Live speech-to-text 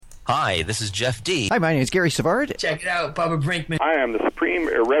Hi, this is Jeff D. Hi, my name is Gary Savard. Check it out, Bubba Brinkman. I am the Supreme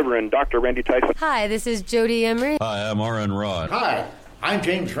Irreverend Dr. Randy Tyson. Hi, this is Jody Emery. Hi, I'm R.N. Rod. Hi, I'm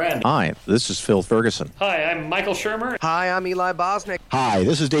James Rand. Hi, this is Phil Ferguson. Hi, I'm Michael Shermer. Hi, I'm Eli Bosnick. Hi,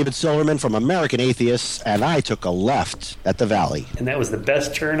 this is David Silverman from American Atheists, and I took a left at the Valley. And that was the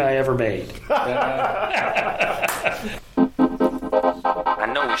best turn I ever made.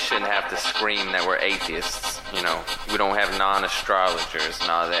 I know we shouldn't have to scream that we're atheists. You know, we don't have non-astrologers and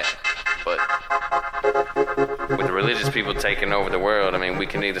all that. But with the religious people taking over the world, I mean, we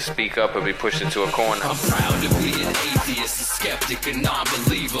can either speak up or be pushed into a corner. I'm proud to be an atheist, a skeptic, a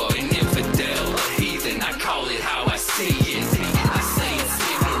non-believer, an infidel, a heathen. I call it how I see it. I say it's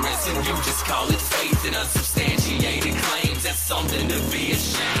ignorance and you just call it faith and unsubstantiated claims. That's something to be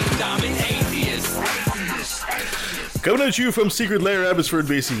ashamed. I'm an atheist. Coming at you from Secret Lair, Abbotsford,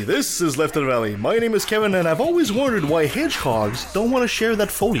 BC. This is Left of the Valley. My name is Kevin, and I've always wondered why hedgehogs don't want to share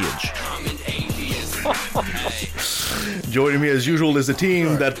that foliage. Joining me as usual is the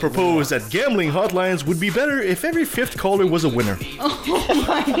team that proposed that gambling hotlines would be better if every fifth caller was a winner. Oh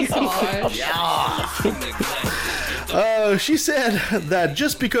my gosh. She said that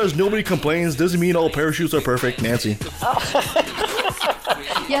just because nobody complains doesn't mean all parachutes are perfect. Nancy.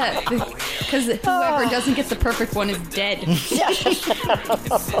 Yeah, because whoever doesn't get the perfect one is dead.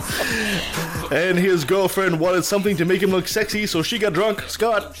 And his girlfriend wanted something to make him look sexy, so she got drunk.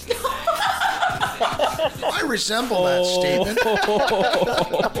 Scott. I resemble that statement.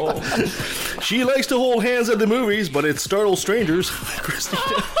 She likes to hold hands at the movies, but it startles strangers. Christina.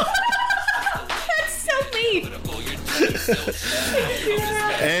 That's so mean.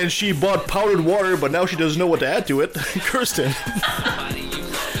 And she bought powdered water, but now she doesn't know what to add to it. Kirsten.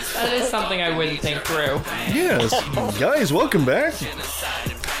 That is something I wouldn't think through. Yes. Guys, welcome back.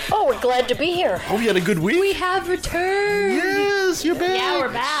 Oh, we're glad to be here. Hope you had a good week. We have returned. Yes, you're back. Yeah,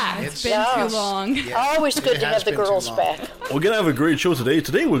 we're back. It's been too long. Yeah. Always good to have the girls back. We're going to have a great show today.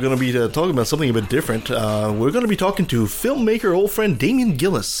 Today we're going to be talking about something a bit different. We're going to be talking to filmmaker old friend Damien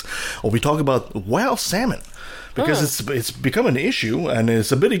Gillis. We'll be talking about wild salmon. Because it's become an issue, and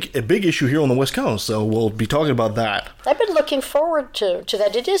it's a big issue here on the West Coast, so we'll be talking about that. I've been looking forward to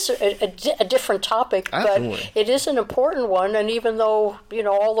that. It is a different topic, Absolutely. But it is an important one, and even though,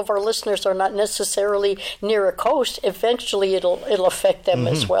 all of our listeners are not necessarily near a coast, eventually it'll affect them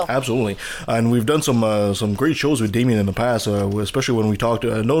as well. Absolutely. And we've done some great shows with Damien in the past, especially when we talked,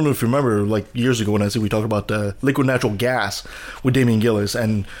 I don't know if you remember, like years ago when I said we talked about liquid natural gas with Damien Gillis,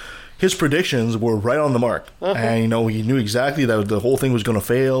 and his predictions were right on the mark. And, he knew exactly that the whole thing was going to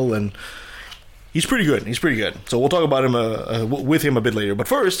fail, and he's pretty good. So we'll talk about him with him a bit later. But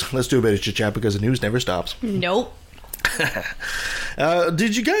first, let's do a bit of chit-chat because the news never stops. Nope.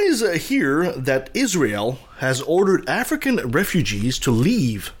 Did you guys hear that Israel has ordered African refugees to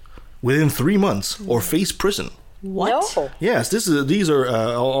leave within 3 months or face prison? What? No. Yes, these are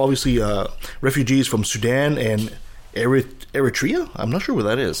obviously refugees from Sudan and Eritrea? I'm not sure where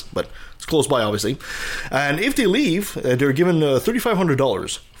that is, but it's close by, obviously. And if they leave, they're given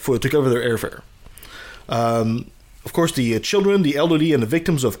 $3,500 to cover their airfare. Of course, the children, the elderly, and the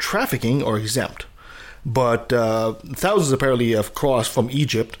victims of trafficking are exempt. But thousands apparently have crossed from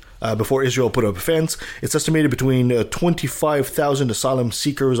Egypt before Israel put up a fence. It's estimated between 25,000 asylum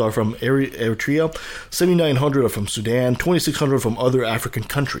seekers are from Eritrea, 7,900 are from Sudan, 2,600 from other African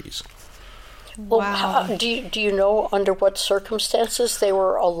countries. Well, wow. Do you know under what circumstances they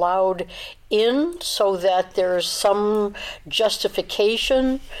were allowed in, so that there's some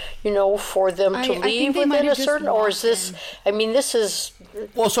justification, for them to leave within a certain, or is this? I mean, this is.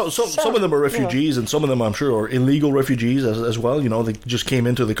 Well, some of them are refugees, and some of them, I'm sure, are illegal refugees as well. They just came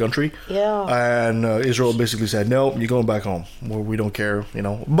into the country. Yeah. And Israel basically said, no, you're going back home. Well, we don't care,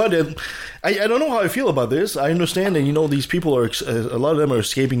 But I don't know how I feel about this. I understand that, these people a lot of them are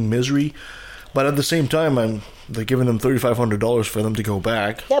escaping misery. But at the same time, they're giving them $3,500 for them to go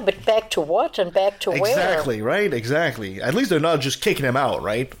back. Yeah, but back to what and back to where? Exactly, right? Exactly. At least they're not just kicking them out,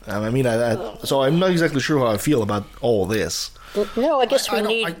 right? So I'm not exactly sure how I feel about all this. No, I guess we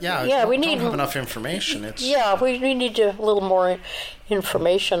need. We don't have enough information. We need a little more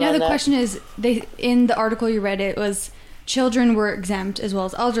information. Now on the that. question is, in the article you read, it was children were exempt as well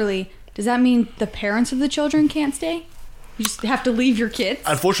as elderly. Does that mean the parents of the children can't stay? You just have to leave your kids?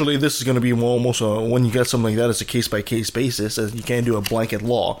 Unfortunately, this is going to be almost when you get something like that, it's a case-by-case basis. As you can't do a blanket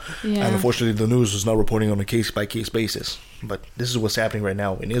law. Yeah. And unfortunately, the news is not reporting on a case-by-case basis. But this is what's happening right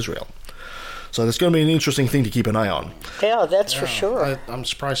now in Israel. So that's going to be an interesting thing to keep an eye on. Yeah, that's for sure. I'm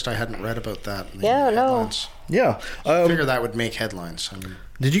surprised I hadn't read about that. In the headlines. Yeah. I figure that would make headlines. I mean,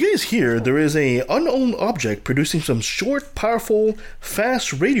 did you guys hear there is a unknown object producing some short, powerful,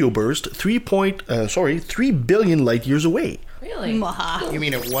 fast radio burst 3 billion light years away? Really? You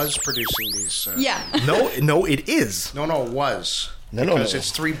mean it was producing these? Yeah. No, it is. No, it was. No. Because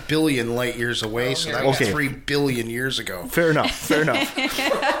it's 3 billion light years away, so that was 3 billion years ago. Fair enough. They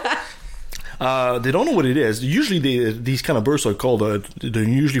don't know what it is. Usually these kind of bursts are called, they're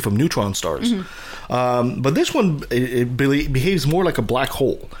usually from neutron stars. Mm-hmm. But this one, it behaves more like a black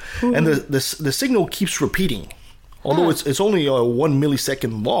hole. Ooh. And the signal keeps repeating. Although it's only a 1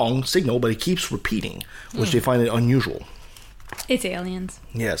 millisecond long signal, but it keeps repeating, which they find it unusual. It's aliens.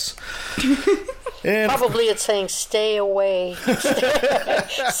 Yes. And probably it's saying, stay away.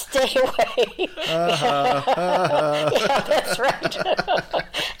 Stay away. Yeah, that's right.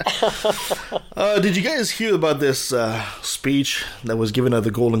 Did you guys hear about this speech that was given at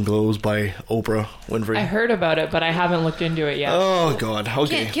the Golden Globes by Oprah Winfrey? I heard about it, but I haven't looked into it yet. Oh, God.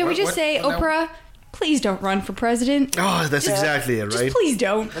 Okay. Can we just say, Oprah, please don't run for president. Oh, that's exactly it, right? Just please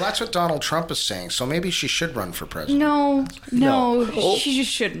don't. Well, that's what Donald Trump is saying, so maybe she should run for president. No, she just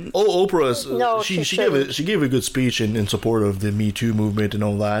shouldn't. Oh, Oprah's, she she gave a good speech in support of the Me Too movement and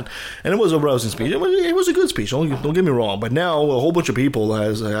all that, and it was a rousing speech. It was a good speech, don't get me wrong, but now a whole bunch of people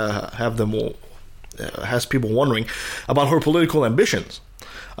has people wondering about her political ambitions.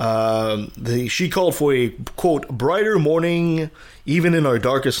 She called for a, quote, brighter morning even in our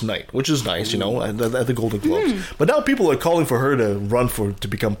darkest night, which is nice, at the Golden Globes. But now people are calling for her to run to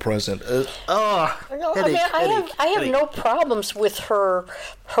become president. I have no problems with her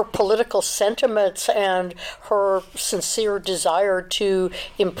political sentiments and her sincere desire to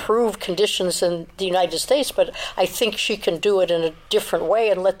improve conditions in the United States, but I think she can do it in a different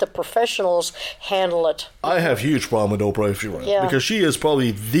way and let the professionals handle it. I have huge problem with Oprah if she runs, because she is probably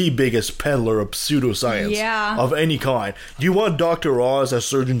the biggest peddler of pseudoscience of any kind. Do you want Dr. Oz as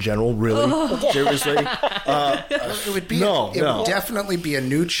Surgeon General? Really? Seriously? It would be. It would definitely be a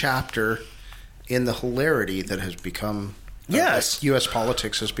new chapter in the hilarity that has become. Yes, U.S.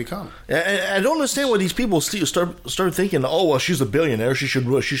 politics has become. I don't understand why these people start thinking, oh, well, she's a billionaire, she should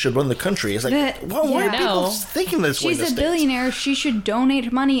run the country. It's like, why are people thinking this way? She's a billionaire. She should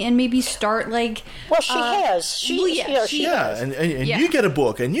donate money and maybe start like. Well, she has. She has. And you get a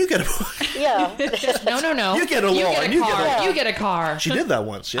book, and you get a book. Yeah. No. You get a law, and you get a car. She did that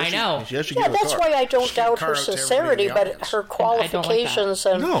once. I know. That's why I don't doubt her sincerity, but her qualifications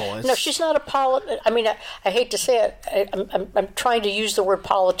and she's not a I mean, I hate to say it. I'm trying to use the word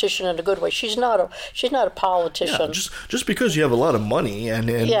politician in a good way. She's not a politician. Yeah, just because you have a lot of money and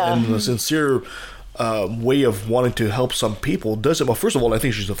a sincere way of wanting to help some people doesn't. Well, first of all, I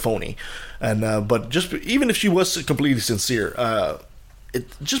think she's a phony, and but even if she was completely sincere.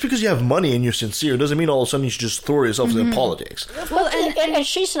 Just because you have money and you're sincere doesn't mean all of a sudden you should just throw yourself into politics. Well, and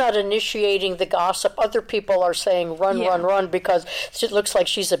she's not initiating the gossip. Other people are saying run because it looks like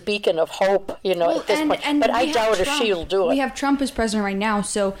she's a beacon of hope, at this point. But I doubt if she'll do it. We have Trump as president right now,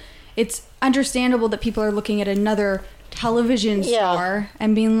 so it's understandable that people are looking at another television star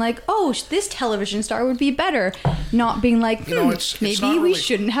and being like, oh, this television star would be better, not being like, maybe we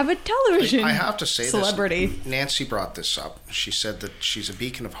shouldn't have a television I have to say celebrity. This, Nancy brought this up. She said that she's a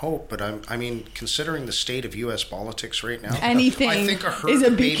beacon of hope, but I mean, considering the state of U.S. politics right now, anything I think a herd is a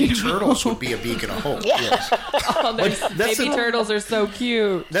of beacon baby of turtles hope. would be a beacon of hope. Yes. Baby turtles are so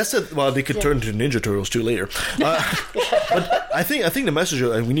cute. That's it. Well, they could turn into Ninja Turtles too later. But I think the message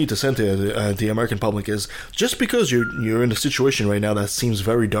we need to send to the American public is just because you're in a situation right now that seems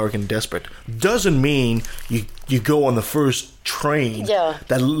very dark and desperate doesn't mean you go on the first train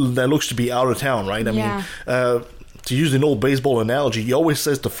that looks to be out of town, right? I mean, to use an old baseball analogy, he always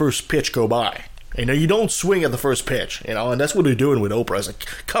says the first pitch go by. You don't swing at the first pitch, and that's what they're doing with Oprah. It's like,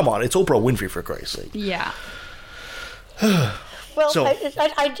 come on, it's Oprah Winfrey, for Christ's sake. Yeah. Well, so,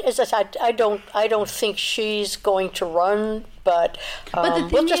 as I said, I don't think she's going to run, but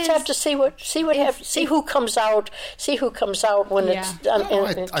we'll just have to see who comes out when it's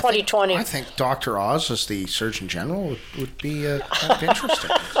in 2020. I think Dr. Oz as the Surgeon General would be kind of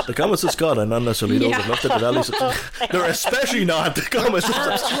interesting. The comments of Scott are not necessarily those of Left at the Valley. They're especially not the comments to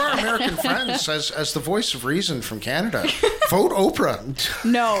our American friends as the voice of reason from Canada. Vote Oprah.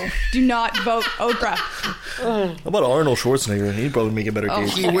 No, do not vote Oprah. How about Arnold Schwarzenegger? He'd probably make a better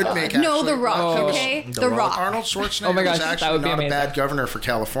case. He would make The Rock, okay? The Rock. Arnold Schwarzenegger is actually not a bad governor for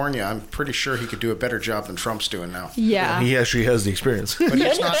California. I'm pretty sure he could do a better job than Trump's doing now. Yeah. He actually has the experience.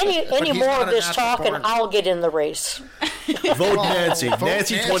 Any more of this talk and I'll get in the race. Vote Nancy.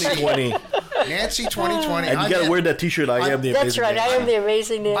 Nancy 2020. Nancy 2020. And you got to wear that T-shirt. I am the amazing. That's right. Nancy. I am the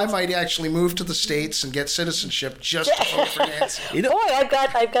amazing Nancy. I might actually move to the States and get citizenship just to vote for Nancy. Boy,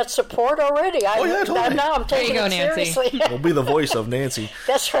 I've got support already. Totally. Now I'm taking it seriously. We'll be the voice of Nancy.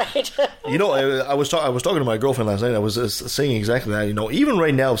 That's right. I was talking to my girlfriend last night. I was saying exactly that. Even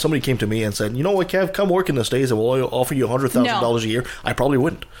right now, if somebody came to me and said, "You know what, Kev, come work in the States and we'll offer you $100,000 a year," I probably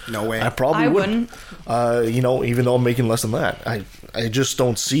wouldn't. No way. I probably wouldn't. Even though I'm making less than that, I just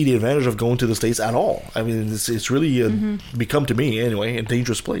don't see the advantage of going to the States at all. I mean, it's really become, to me anyway, a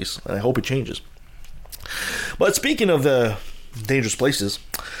dangerous place. And I hope it changes. But speaking of dangerous places,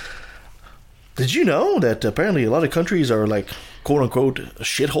 did you know that apparently a lot of countries are like quote unquote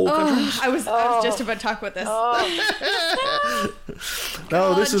shithole countries? I was just about to talk about this.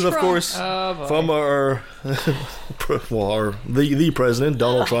 Now, this is, of course, from our the president,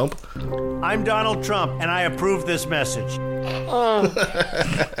 Donald Trump. I'm Donald Trump, and I approve this message.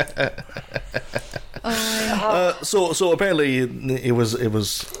 So apparently it was.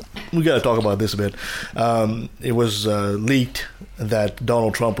 We got to talk about this a bit. It was leaked that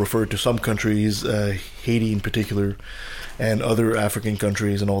Donald Trump referred to some countries, Haiti in particular, and other African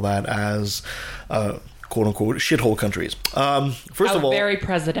countries and all that, as quote unquote shithole countries. First of all, very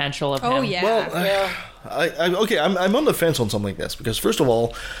presidential of him. Oh yeah. Well, I'm on the fence on something like this because first of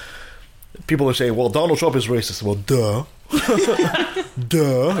all, people are saying, well, Donald Trump is racist. Well, duh.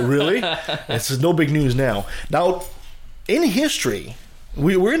 Duh, really? This is no big news now. Now, in history,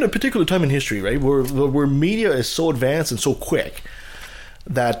 we're in a particular time in history, right, where media is so advanced and so quick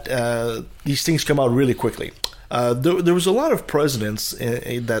that these things come out really quickly. There was a lot of presidents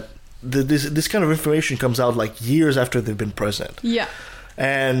that this kind of information comes out like years after they've been president. Yeah.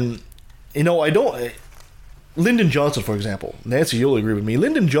 And, Lyndon Johnson, for example. Nancy, you'll agree with me.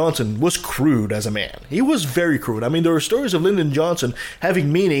 Lyndon Johnson was crude as a man. He was very crude. I mean, there are stories of Lyndon Johnson having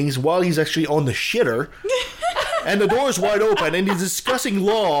meetings while he's actually on the shitter. And the door's wide open, and he's discussing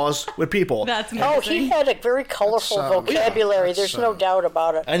laws with people. That's amazing. He had a very colorful vocabulary. There's no doubt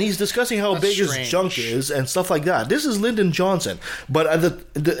about it. And he's discussing how big his junk is and stuff like that. This is Lyndon Johnson. But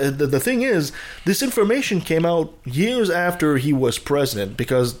the thing is, this information came out years after he was president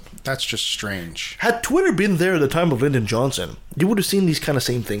because... That's just strange. Had Twitter been there at the time of Lyndon Johnson, you would have seen these kind of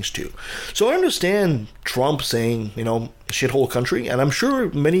same things too. So I understand Trump saying, shithole country, and I'm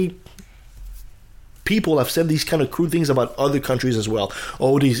sure many people have said these kind of crude things about other countries as well.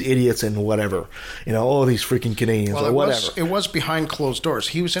 Oh, these idiots and whatever. Oh, these freaking Canadians or whatever. It was behind closed doors.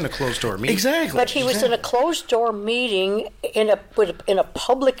 He was in a closed door meeting. Exactly. But he was in a closed door meeting, in a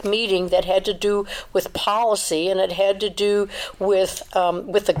public meeting that had to do with policy, and it had to do with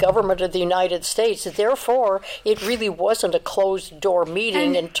the government of the United States. Therefore, it really wasn't a closed door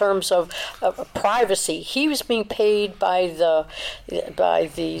meeting in terms of privacy. He was being paid by the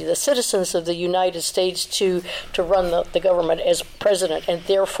citizens of the United States to run the government as president, and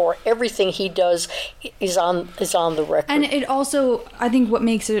therefore everything he does is on the record. And it also, I think, what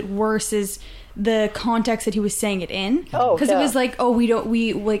makes it worse is the context that he was saying it in. Oh, because it was like,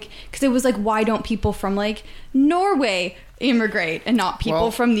 because it was like, why don't people from like Norway immigrate and not people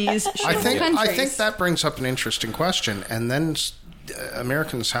from these countries? I think that brings up an interesting question, and then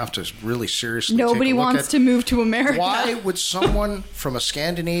Americans have to really seriously Nobody wants to move to America. Why would someone from a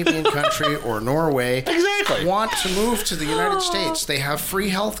Scandinavian country or Norway want to move to the United States? They have free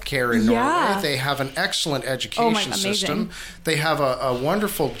health care in Norway. They have an excellent education system. They have a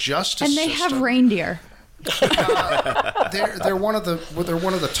wonderful justice system. And they have reindeer. They're one of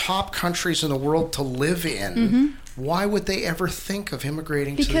the top countries in the world to live in. Mm-hmm. Why would they ever think of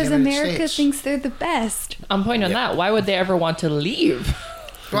immigrating to the United States? Because America thinks they're the best. I'm pointing on that. Why would they ever want to leave?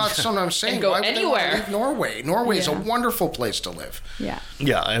 Well, that's what I'm saying. Go Why would anywhere. they want to leave Norway? Norway is a wonderful place to live. Yeah.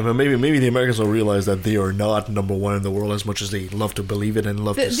 Yeah, and maybe the Americans don't realize that they are not number one in the world as much as they love to believe it and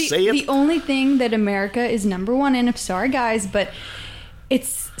love to say it. The only thing that America is number one in, I'm sorry guys, but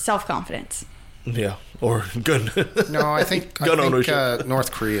it's self-confidence. Yeah, or gun. No, I think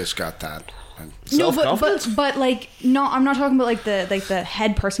North Korea's got that. No, but like, no, I'm not talking about like the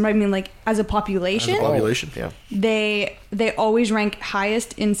head person, but I mean like as a population. Yeah. They always rank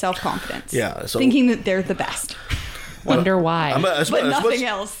highest in self-confidence. Yeah, so thinking that they're the best. Wonder why. But nothing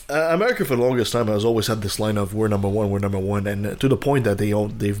else. America for the longest time has always had this line of we're number one, and to the point that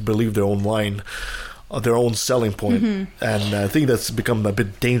they've believed their own line. Their own selling point. Mm-hmm. And I think that's become a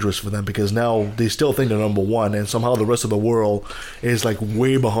bit dangerous for them because now they still think they're number one, and somehow the rest of the world is like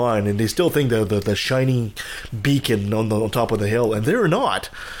way behind, and they still think they're the shining beacon on top of the hill, and they're not.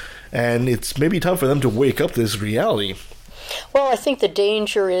 And it's maybe time for them to wake up to this reality. Well, I think the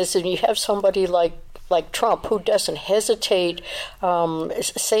danger is, and you have somebody like like Trump, who doesn't hesitate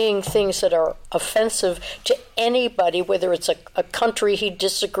saying things that are offensive to anybody, whether it's a country he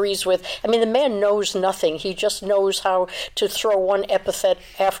disagrees with. I mean, the man knows nothing. He just knows how to throw one epithet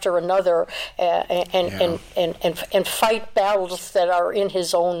after another and fight battles that are in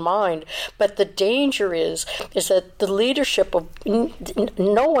his own mind. But the danger is that the leadership of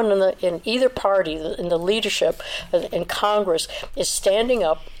no one in either party, in the leadership in Congress, is standing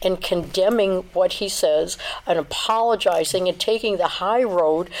up and condemning what he says and apologizing and taking the high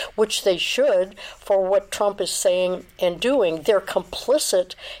road, which they should, for what Trump is saying and doing. They're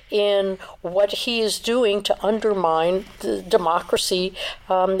complicit in what he is doing to undermine the democracy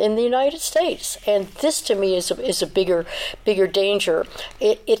in the United States. And this, to me, is a bigger danger.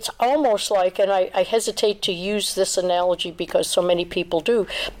 It's almost like, and I hesitate to use this analogy because so many people do,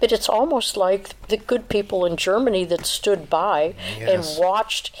 but it's almost like the good people in Germany that stood by and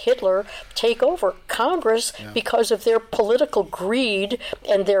watched Hitler take over Congress because of their political greed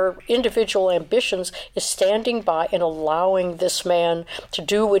and their individual ambitions, is standing by and allowing this man to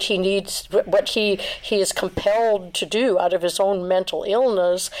do what he needs, what he is compelled to do out of his own mental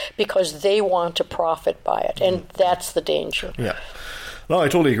illness, because they want to profit by it. And that's the danger. Yeah. No, I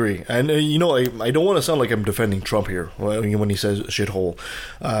totally agree. And, I don't want to sound like I'm defending Trump here when he says shithole.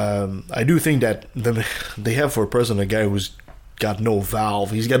 I do think that they have for president a guy who's got no valve.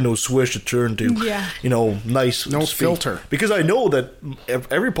 He's got no switch to turn to, nice no speak. filter. Because I know that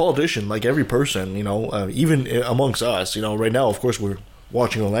every politician, like every person, even amongst us, right now, of course, we're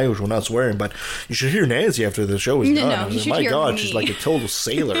watching the language, we're not swearing, but you should hear Nancy after the show is done. My God, she's like a total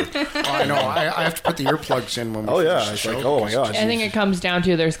sailor. I know. I have to put the earplugs in when we finish the show. Like, oh my God. I think it comes down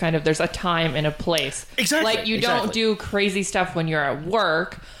to there's a time and a place. Exactly. Like, you don't do crazy stuff when you're at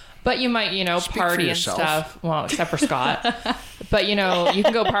work, but you might, party and stuff. Well, except for Scott. But, you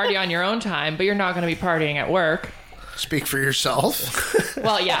can go party on your own time, but you're not going to be partying at work. Speak for yourself.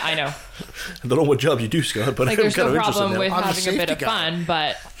 Well, yeah, I know. I don't know what job you do, Scott, but there's I'm kind no of problem with I'm having a bit of fun,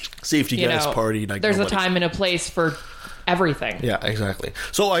 but safety guys party. Like there's a time and a place for everything. Yeah, exactly.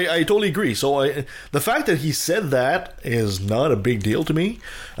 So I totally agree. So the fact that he said that is not a big deal to me,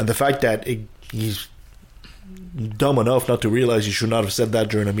 and the fact that he's dumb enough not to realize he should not have said that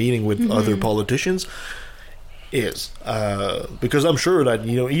during a meeting with other politicians is because I'm sure that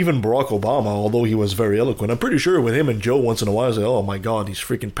even Barack Obama, although he was very eloquent, I'm pretty sure with him and Joe once in a while say, oh my God, these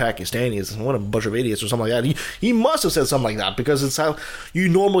freaking Pakistanis, what a bunch of idiots or something like that. He must have said something like that because it's how you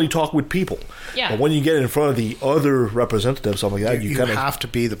normally talk with people. Yeah. But when you get in front of the other representatives, something like that, you kind of have to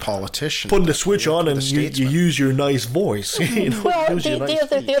be the politician, putting the switch on, and you use your nice voice. Well,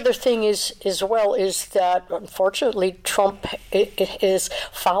 the other thing is that unfortunately Trump is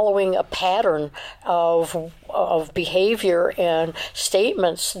following a pattern of behavior and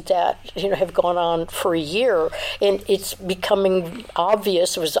statements that have gone on for a year, and it's becoming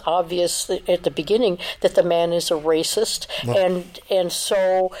obvious. It was obvious at the beginning that the man is a racist, and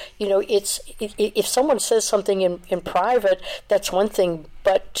so it's if someone says something in private, that's one thing,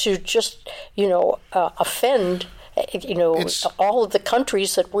 but to just offend all of the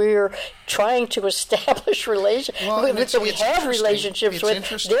countries that we're trying to establish relationships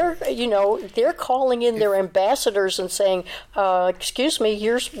with, they're calling in their ambassadors and saying, excuse me,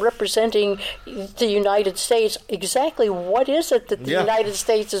 you're representing the United States. Exactly what is it that the United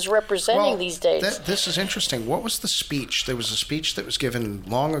States is representing these days? This is interesting. What was the speech? There was a speech that was given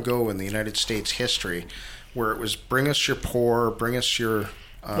long ago in the United States history where it was, bring us your poor, bring us your...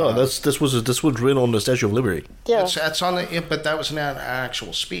 no, this was written on the Statue of Liberty. Yeah, that's on the. But that was an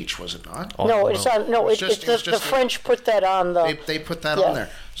actual speech, was it not? No, it's on. No, the French put that on the. They put that on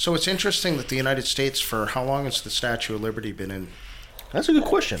there. So it's interesting that the United States, for how long has the Statue of Liberty been in? That's a good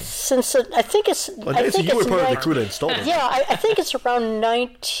question. Since I think it's. I think you were part of the crew that installed it. Yeah, I think it's around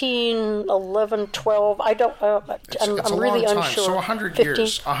 1911, 12. I don't. I'm really unsure. So 100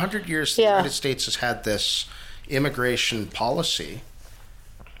 years. 100 years. The United States has had this immigration policy.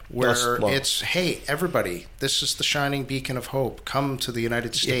 Where it's, hey, everybody, this is the shining beacon of hope. Come to the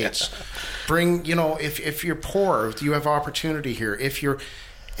United States. Bring, if you're poor, if you have opportunity here.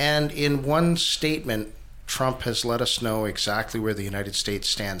 And in one statement, Trump has let us know exactly where the United States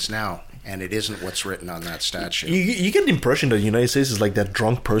stands now. And it isn't what's written on that statue. You get the impression that the United States is like that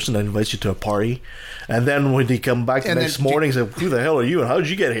drunk person that invites you to a party, and then when they come back the next morning, say, "Who the hell are you? And how did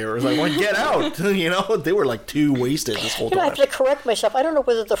you get here?" It's like, "Well, get out!" They were like too wasted this whole time. I have to correct myself. I don't know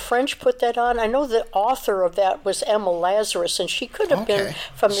whether the French put that on. I know the author of that was Emma Lazarus, and she could have been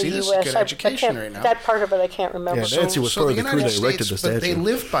from the U.S. This is good education right now. That part of it I can't remember. Yeah, Nancy was part of the crew that erected the statue. But they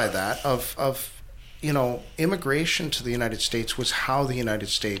lived by that of immigration to the United States was how the United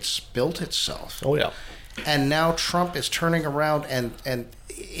States built itself. Oh, yeah. And now Trump is turning around and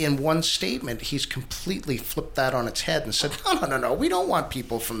in one statement, he's completely flipped that on its head and said, no, we don't want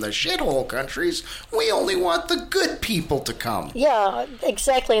people from the shithole countries. We only want the good people to come. Yeah,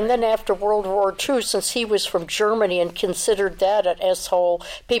 exactly. And then after World War II, since he was from Germany and considered that an asshole,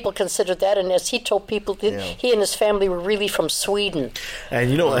 people considered that an ass. He told people that he and his family were really from Sweden.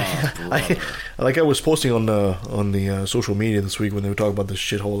 And I was posting on the social media this week when they were talking about this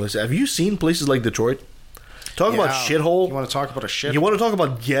shithole. I said, have you seen places like Detroit? Talk about shithole. You want to talk about a shithole? You want to talk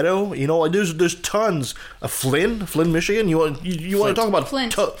about ghetto? There's tons of Flint, Michigan. You want to talk about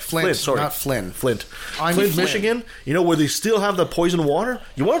Flint, sorry, not Flynn. Flint, Flint, Michigan. Where they still have the poison water.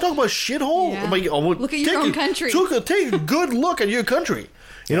 You want to talk about shithole? Yeah. Look at your own country. Take a good look at your country.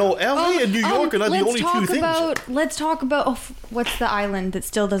 LA and New York are not the only two things. Let's talk about what's the island that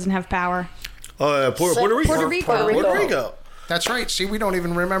still doesn't have power? Puerto Rico. That's right. See, we don't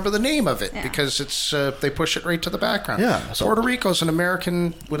even remember the name of it because it's they push it right to the background. Yeah. So Puerto Rico's an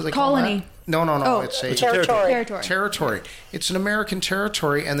American, what do they call colony. that? No. Oh, it's a territory. It's an American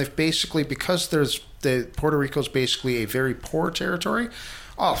territory, and they've basically, because Puerto Rico's basically a very poor territory.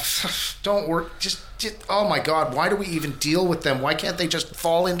 Oh, don't worry. Just, oh my God, why do we even deal with them? Why can't they just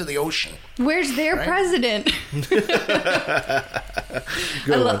fall into the ocean? Where's their president?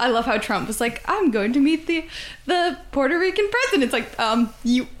 I love how Trump was like, I'm going to meet the Puerto Rican president. It's like,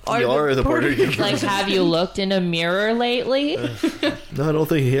 you are the Puerto Rican Like, president. have you looked in a mirror lately? No, I don't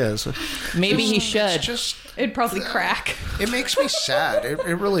think he has. Maybe he should. It'd probably crack. It makes me sad. It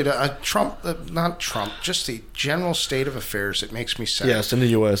really does. Not Trump, just the general state of affairs. It makes me sad. Yes, in the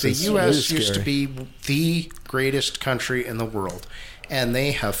U.S. The U.S. used to be the greatest country in the world, and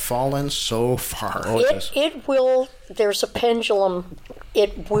they have fallen so far. It will. There's a pendulum.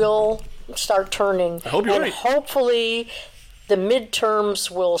 It will start turning. I hope you're right. Hopefully, the midterms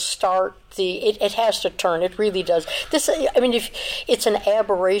will start. It has to turn. It really does. If it's an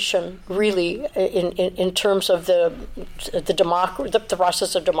aberration, really, in terms of the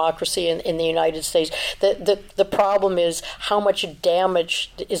process of democracy in the United States. The problem is how much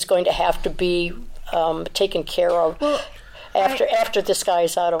damage is going to have to be taken care of. Well, after this guy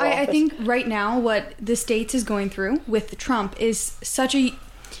is out of office. I think right now what the States is going through with Trump is such a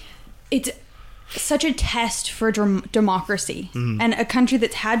test for democracy. And a country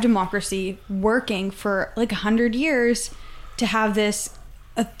that's had democracy working for like 100 years to have this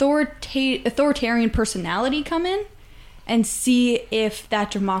authoritarian personality come in and see if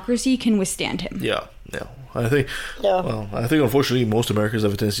that democracy can withstand him. Yeah. I think unfortunately most Americans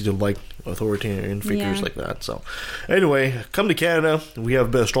have a tendency to like authoritarian figures like that. So anyway, come to Canada. We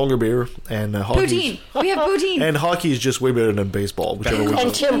have stronger beer and hockey. Poutine. We have poutine. And hockey is just way better than baseball.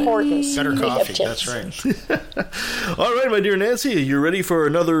 And Tim Hortons. Better coffee. That's right. All right, my dear Nancy, are you ready for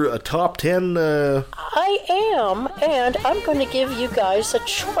another top 10? I am, and I'm going to give you guys a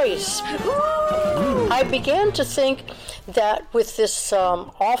choice. I began to think that with this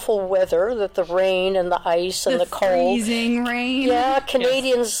awful weather, that the rain and the ice and the cold, freezing rain. Yeah,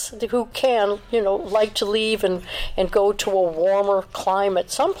 Canadians who can, like to leave and go to a warmer climate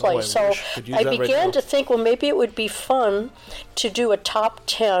someplace. I began to think, well, maybe it would be fun to do a top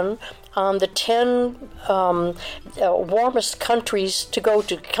 10 on the 10 warmest countries to go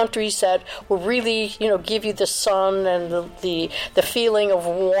to, countries that will really, give you the sun and the feeling of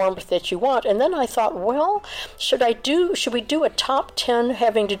warmth that you want. And then I thought, well, should we do a top 10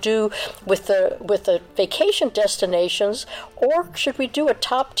 having to do with the vacation destinations, or should we do a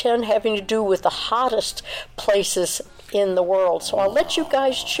top 10 having to do with the hottest places in the world? So I'll let you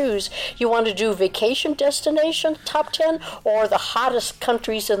guys choose. You want to do vacation destination top 10 or the hottest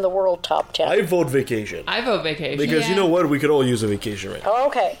countries in the world top 10? I vote vacation. Because you know what? We could all use a vacation right now.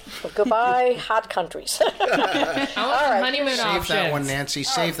 Okay. Well, goodbye, hot countries. I want honeymoon options. Save that one, Nancy.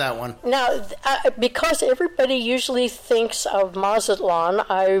 Save that one. Now, because everybody usually thinks of Mazatlan,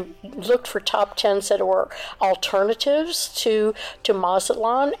 I looked for top 10s that were alternatives to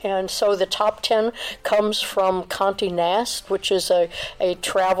Mazatlan, and so the top 10 comes from Conte Nast, which is a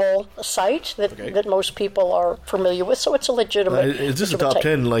travel site that most people are familiar with, so it's a legitimate. Is this a top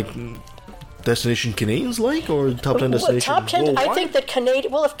 10 like destination Canadians like, or top 10 destination? Top 10. I think that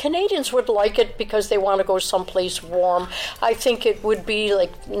if Canadians would like it because they want to go someplace warm, I think it would be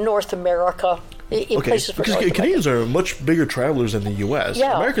like North America. Because Canadians are much bigger travelers than the U.S.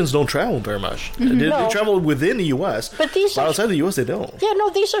 Yeah. Americans don't travel very much. Mm-hmm. They travel within the U.S., but outside the U.S. they don't. Yeah, no,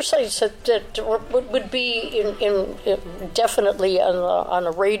 these are sites that would be in definitely on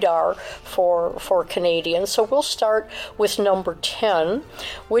the radar for Canadians. So we'll start with number 10,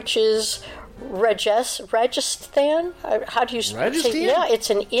 which is Rajasthan. How do you Rajasthan? say? Yeah, it's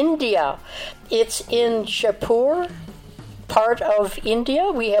in India. It's in Jaipur, part of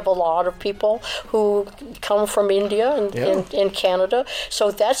India. We have a lot of people who come from India and Canada.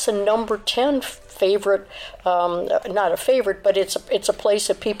 So that's the number 10 favorite, not a favorite, but it's a place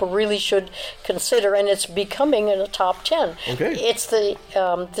that people really should consider, and it's becoming in the top 10. Okay. It's the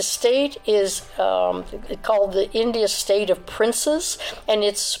state is called the India State of Princes, and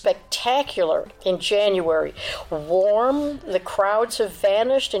it's spectacular in January. Warm, the crowds have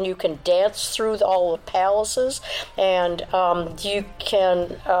vanished, and you can dance through all the palaces, and you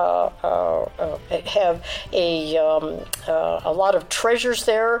can have a lot of treasures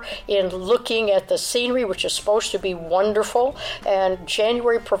there in looking at the scenery, which is supposed to be wonderful. And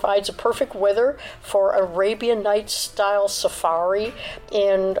January provides a perfect weather for Arabian Nights style safari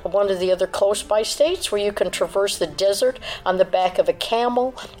in one of the other close by states, where you can traverse the desert on the back of a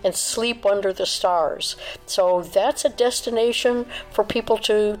camel and sleep under the stars. So that's a destination for people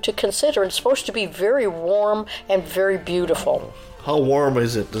to consider. It's supposed to be very warm and very beautiful. How warm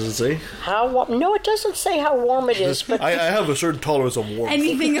is it? Does it say? How warm? No, it doesn't say how warm it is. But I have a certain tolerance of warmth.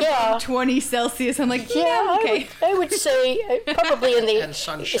 Anything above 20 Celsius, I'm like, yeah, okay. I would say probably in the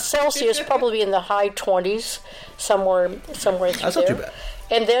Celsius, probably in the high 20s, somewhere through That's there. not too bad.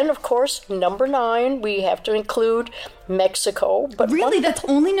 And then, of course, number 9, we have to include Mexico. But really, that's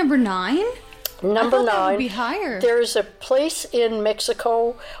only number 9? Number 9. That would be higher. There's a place in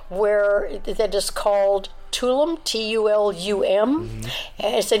Mexico that is called Tulum, Tulum.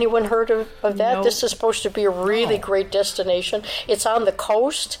 Has anyone heard of that? No. This is supposed to be a really great destination. It's on the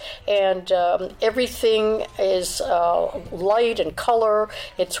coast, and everything is light and color.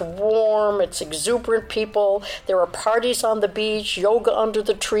 It's warm. It's exuberant people. There are parties on the beach, yoga under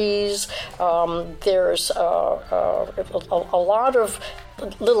the trees. There's a lot of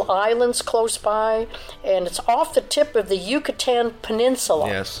little islands close by, and it's off the tip of the Yucatan Peninsula.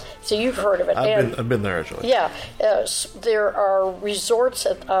 Yes. So you've heard of it. I've been there, actually. Yeah. There are resorts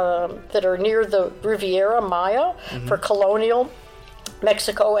that are near the Riviera Maya for colonial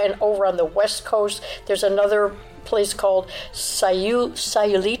Mexico, and over on the west coast, there's another place called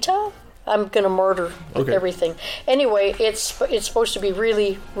Sayulita. I'm going to murder everything. Anyway, it's supposed to be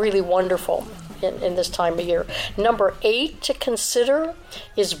really, really wonderful in this time of year. Number 8 to consider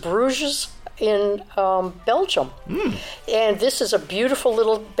is Bruges in Belgium. And this is a beautiful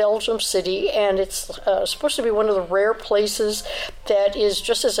little Belgium city, and it's supposed to be one of the rare places that is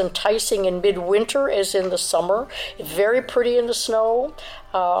just as enticing in midwinter as in the summer. It's very pretty in the snow.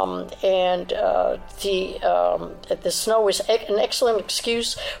 And the snow is an excellent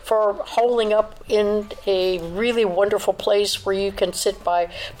excuse for holing up in a really wonderful place where you can sit by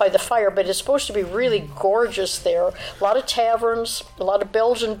the fire. But it's supposed to be really gorgeous there. A lot of taverns, a lot of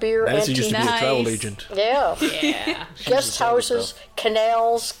Belgian beer. Nancy used to be a travel agent. Yeah. Guest houses,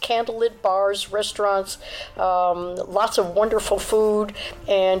 canals, candlelit bars, restaurants, lots of wonderful food,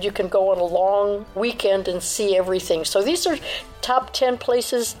 and you can go on a long weekend and see everything. So these are top 10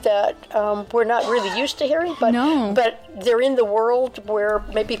 places that we're not really used to hearing, but they're in the world where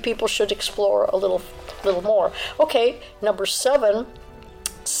maybe people should explore a little more. Okay, number 7,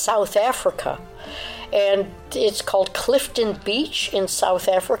 South Africa. And it's called Clifton Beach in South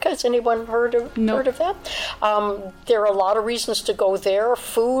Africa. Has anyone heard of that? There are a lot of reasons to go there.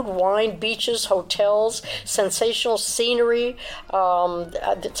 Food, wine, beaches, hotels, sensational scenery.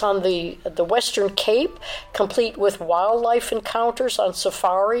 It's on the Western Cape, complete with wildlife encounters on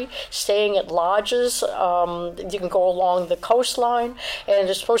safari, staying at lodges. You can go along the coastline, and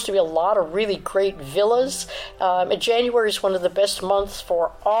there's supposed to be a lot of really great villas. January is one of the best months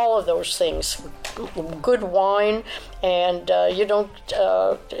for all of those things. Good wine, and you don't.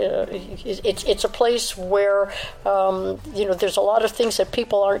 It's a place where there's a lot of things that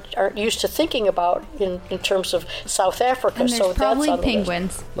people aren't used to thinking about in terms of South Africa. And there's so probably that's on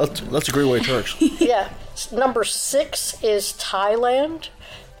penguins. That's a great way to work. Yeah. Number 6 is Thailand.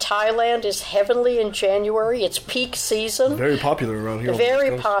 Thailand is heavenly in January. It's peak season. Very popular around here.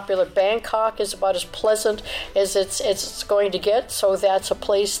 Very popular. Bangkok is about as pleasant as it's going to get. So that's a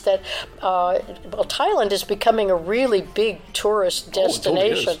place that, Thailand is becoming a really big tourist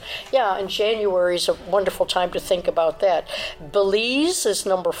destination. Totally is. Yeah, and January is a wonderful time to think about that. Belize is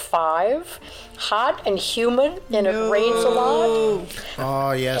number 5. Hot and humid, and it rains a lot.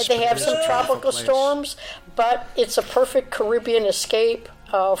 Oh, yes. They have some tropical storms, but it's a perfect Caribbean escape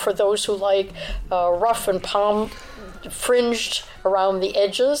for those who like rough and palm fringed around the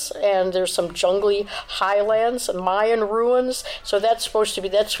edges, and there's some jungly highlands and Mayan ruins. So that's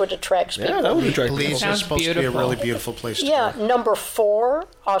what attracts people. Yeah, that would attract people. Belize is supposed to be a really beautiful place to Yeah, go. number 4,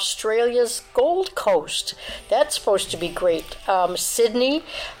 Australia's Gold Coast. That's supposed to be great. Sydney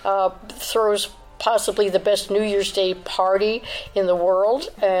throws possibly the best New Year's Day party in the world,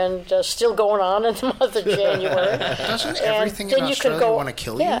 and still going on in the month of January. Doesn't everything in Australia want to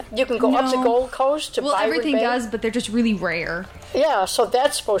kill you? Yeah, you can go up the Gold Coast to Byron everything Bay. does, but they're just really rare. Yeah, so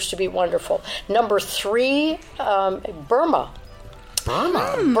that's supposed to be wonderful. Number 3, Burma.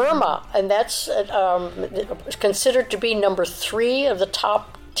 Burma, and that's considered to be number 3 of the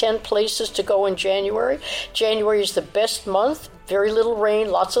top 10 places to go in January. January is the best month. Very little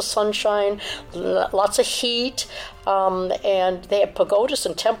rain, lots of sunshine, lots of heat, and they have pagodas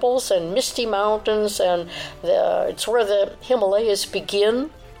and temples and misty mountains, and it's where the Himalayas begin.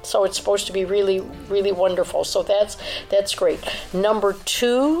 So it's supposed to be really, really wonderful. So that's great. Number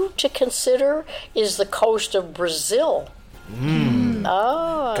 2 to consider is the coast of Brazil.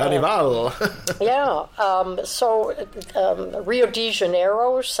 Carnival. Yeah. Rio de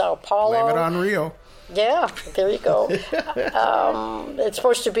Janeiro, Sao Paulo. Blame it on Rio. Yeah, there you go. It's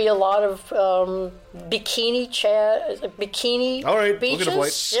supposed to be a lot of bikini All right, beaches. look at the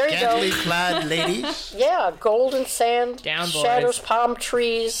place. There you Scantily go. clad ladies. Yeah, golden sand, Down, boys. shadows, palm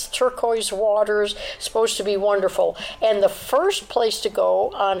trees, turquoise waters. Supposed to be wonderful. And the first place to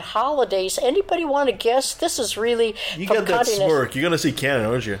go on holidays. Anybody want to guess? This is really You from got that continent- smirk. You're going to see Canada,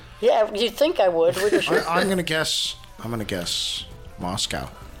 aren't you? Yeah, you'd think I would. wouldn't you? I'm gonna guess Moscow.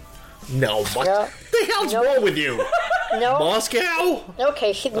 No, what Yeah. the hell's wrong with you? No. Moscow?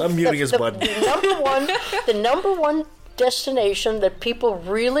 Okay, I'm muting his bud. The number one destination that people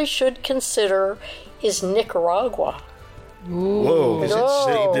really should consider is Nicaragua. Whoa.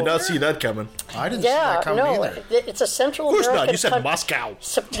 No. Did not see that coming. I didn't see that coming either. It's a Central Of course American not. You said country. Moscow.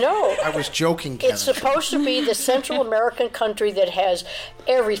 No. I was joking, Kevin. It's supposed to be the Central American country that has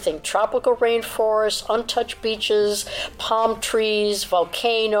everything. Tropical rainforests, untouched beaches, palm trees,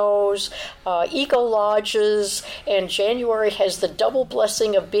 volcanoes, eco-lodges, and January has the double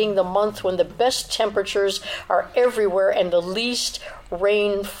blessing of being the month when the best temperatures are everywhere and the least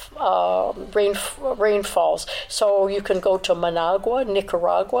rain falls. So you can go to Managua,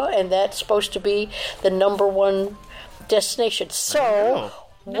 Nicaragua, and that's supposed to be the number one destination. So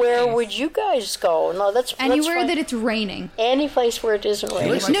where would you guys go? No, that's Anywhere that it's raining. any place where it isn't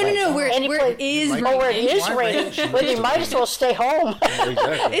raining. No. Where it is raining. Oh, where it is raining. Well, you might as well stay home.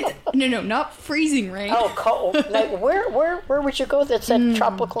 No, not freezing rain. Oh, cold. Like, where would you go that's that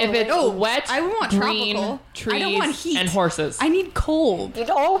tropical? If it's rain? wet, I want green tropical. trees, I don't want heat. and horses. I need cold.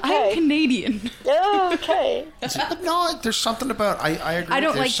 Okay. I'm Canadian. Okay. But no, there's something about I agree. I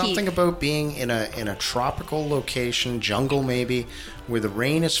don't there's like something heat. about being in a tropical location, jungle maybe, where the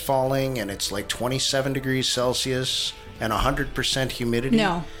rain is falling and it's like 27 degrees Celsius and 100% humidity.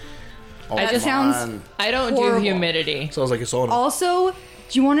 No. Oh, That come sounds on. I don't horrible. do humidity. Sounds like a sauna. Also,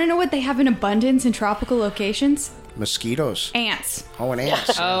 do you want to know what they have in abundance in tropical locations? Mosquitoes. Ants. Oh, and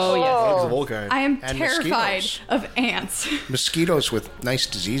ants. Oh, yes. Bugs of all kinds. I am And terrified mosquitoes. of ants. Mosquitoes with nice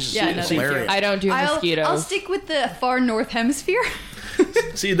diseases. Yeah, no, It's thank you. hilarious. I don't do mosquitoes. I'll stick with the far north hemisphere.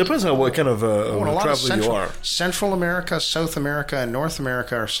 See, it depends on what kind of Well, a lot of traveler you are. Central America, South America, and North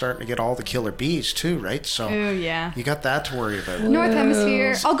America are starting to get all the killer bees too, right? So Oh, yeah. you got that to worry about. North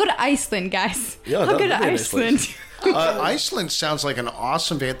hemisphere. I'll go to Iceland, guys. Yeah, I'll go that'd to be nice place. Iceland. Iceland sounds like an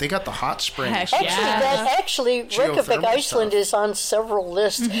awesome band. They got the hot springs. Heck Actually, Reykjavik, Geothermal Iceland stuff. is on several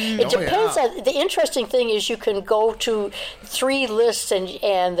lists. Mm-hmm. It depends on the interesting thing is you can go to 3 lists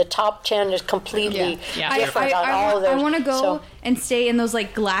and the top 10 is completely different on all of those. I want to go So- and stay in those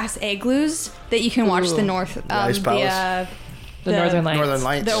like glass igloos that you can watch the north, Ice Palace. The Northern Lights. Northern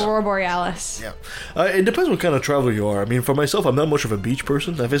Lights. the Aurora Borealis. Yeah. It depends what kind of traveler you are. I mean, for myself, I'm not much of a beach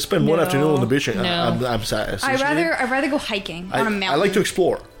person. If I spend one No. afternoon on the beach, No. I'm sad. I'd rather go hiking on a mountain. I like to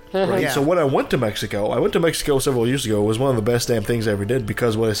explore. Right? Yeah. So when I went to Mexico several years ago. It was one of the best damn things I ever did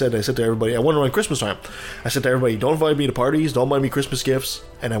because what I said to everybody, I went around Christmas time. I said to everybody, don't invite me to parties, don't buy me Christmas gifts.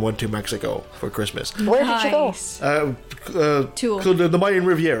 And I went to Mexico for Christmas. Where did you go? Nice. To the Mayan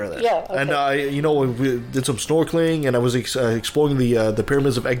Riviera there. Yeah, okay. And we did some snorkeling, and I was exploring the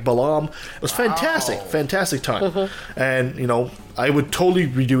pyramids of Ekbalam. It was fantastic time. And I would totally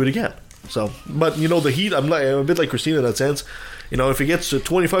redo it again. So, but the heat, I'm a bit like Christina in that sense. If it gets to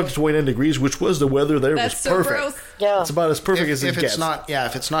 25 to 29 degrees, which was the weather there, That's was so perfect. gross. Yeah. It's about as perfect as it if gets.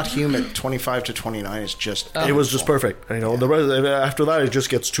 it's not humid, 25 to 29 is just. It was just perfect. The rest, after that, it just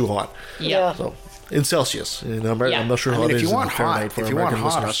gets too hot. Yeah. So, In Celsius. In America, I'm not sure how it is if you want in Fahrenheit hot, for American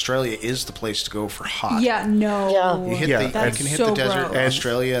listeners. Australia is the place to go for hot. Yeah, no. You can hit the desert in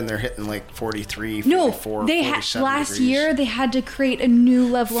Australia, and they're hitting like 43, 44, 47 last degrees. year they had to create a new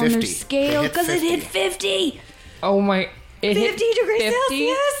level 50. on their scale because it hit 50. Oh my! 50 degrees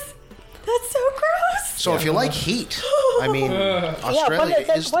Celsius. That's so gross. So if you like heat, I mean, Australia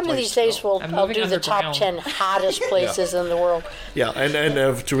is one of these days I'll do the top 10 hottest places in the world. Yeah,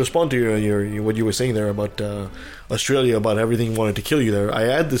 and to respond to your what you were saying there about Australia, about everything wanted to kill you there, I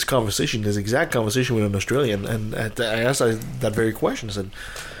had this exact conversation with an Australian, and I asked that very question. I said,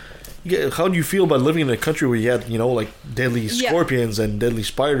 how do you feel about living in a country where you had, like deadly scorpions and deadly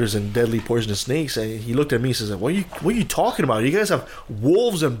spiders and deadly poisonous snakes? And he looked at me and says, what are you talking about? You guys have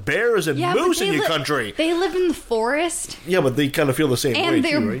wolves and bears and moose in your country. They live in the forest. Yeah, but they kind of feel the same way. And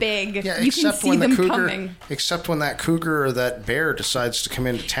they're too, right? big. Yeah, you can see them coming. Except when that cougar or that bear decides to come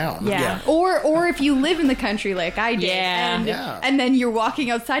into town. Yeah. Or if you live in the country like I did. And then you're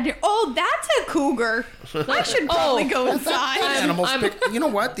walking outside and that's a cougar. I should probably go inside. Animals big. You know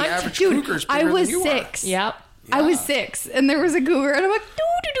what? The average cougar's bigger I was than you 6. Are. Yep. Yeah. I was 6, and there was a cougar, and I'm like,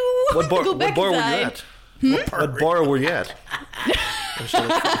 doo-doo-doo. What bar were you at? What bar were you at?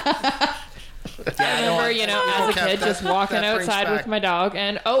 I remember, as a kid, just walking outside with my dog,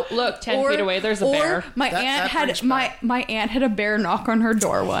 and look, 10 feet away, there's a bear. My aunt had a bear knock on her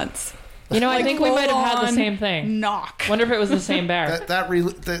door once. I think we might have had the same thing. Knock. Wonder if it was the same bear.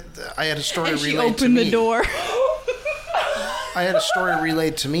 I had a story and she relayed to opened me. the door. I had a story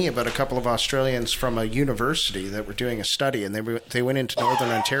relayed to me about a couple of Australians from a university that were doing a study, and they went into Northern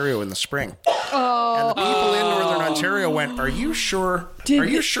Ontario in the spring. And the people in Northern Ontario went, "Are you sure? Are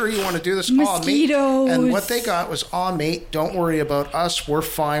you sure you want to do this?" Mosquitoes. Mate. And what they got was, mate, don't worry about us. We're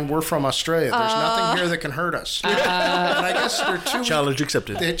fine. We're from Australia. There's nothing here that can hurt us." And I guess they're challenge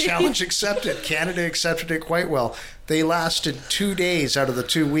accepted. The challenge accepted. Canada accepted it quite well. They lasted 2 days out of the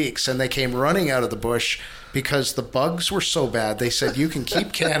 2 weeks, and they came running out of the bush because the bugs were so bad. They said, "You can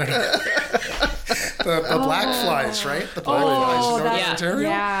keep Canada." the black flies, right? The black flies in Northern Ontario.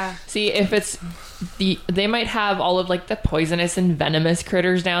 Yeah. See, if it's they might have all of like the poisonous and venomous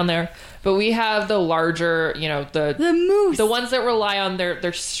critters down there, but we have the larger, the moose, the ones that rely on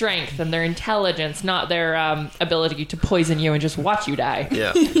their strength and their intelligence, not their ability to poison you and just watch you die.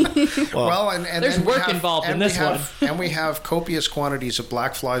 Yeah. Well, and there's work involved in this one. And we have copious quantities of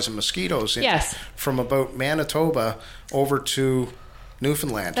black flies and mosquitoes from about Manitoba over to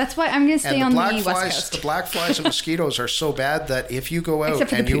Newfoundland. That's why I'm going to stay on the West Coast. The black flies and mosquitoes are so bad that if you go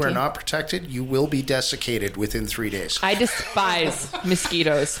out and you are not protected, you will be desiccated within 3 days. I despise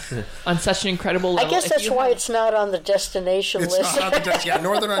mosquitoes on such an incredible level. I guess that's why it's not on the destination list. It's not on the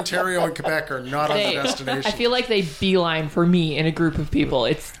Northern Ontario and Quebec are not on the destination. I feel like they beeline for me in a group of people.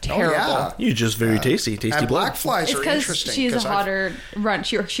 It's terrible. Yeah. You're just very tasty and black flies are interesting. She's a hotter run.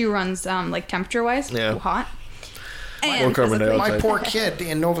 She runs like temperature-wise, hot. My poor kid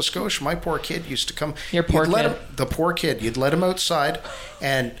in Nova Scotia, used to come. Your poor kid. The poor kid. You'd let him outside,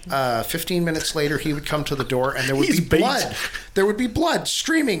 and 15 minutes later, he would come to the door, and there would be blood. There would be blood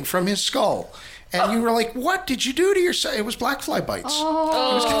streaming from his skull. And you were like, "What did you do to yourself?" It was black fly bites.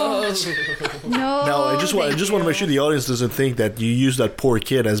 No. No, I just want to make sure the audience doesn't think that you use that poor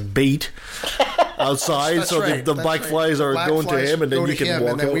kid as bait outside, so right. the black flies are going to him, and then you can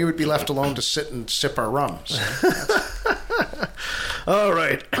walk and then out. we would be left alone to sit and sip our rum. All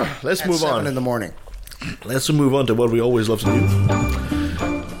right, let's move on. 7 in the morning. Let's move on to what we always love to do.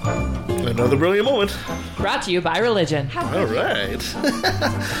 Another brilliant moment. Brought to you by religion. All right.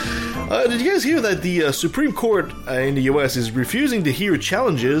 Did you guys hear that the Supreme Court in the U.S. is refusing to hear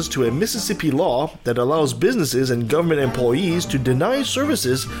challenges to a Mississippi law that allows businesses and government employees to deny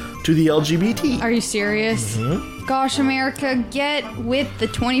services to the LGBT? Are you serious? Mm-hmm. Gosh, America, get with the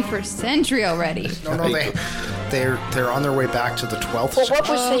 21st century already. No, they're on their way back to the 12th century.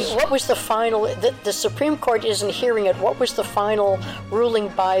 What was the final? The Supreme Court isn't hearing it. What was the final ruling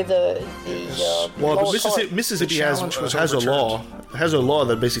by the Mississippi has a law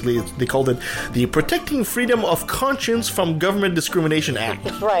that basically they called it the Protecting Freedom of Conscience from Government Discrimination Act.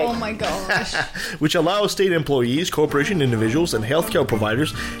 Right. Oh my gosh. Which allows state employees, corporation individuals, and healthcare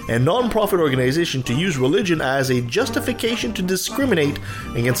providers and non-profit organizations to use religion as a justification to discriminate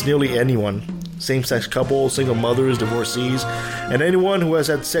against nearly anyone. Same-sex couples, single mothers, divorcees, and anyone who has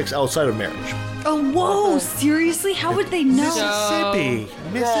had sex outside of marriage. Oh, whoa! Seriously? How would they know?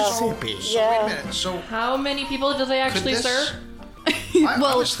 Mississippi. Yeah. Wait a minute. So how many people do they actually serve? I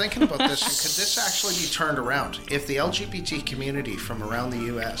was thinking about this, and could this actually be turned around? If the LGBT community from around the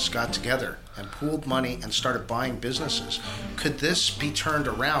U.S. got together and pooled money and started buying businesses, could this be turned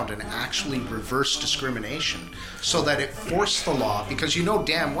around and actually reverse discrimination so that it forced the law? Because you know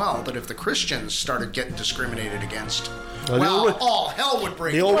damn well that if the Christians started getting discriminated against, all hell would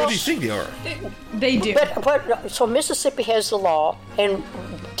break loose. They already think they are. They do. But so Mississippi has the law, and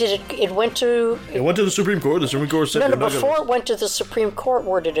it went to... It went to the Supreme Court. The Supreme Court said... No, before it went to the Supreme Court,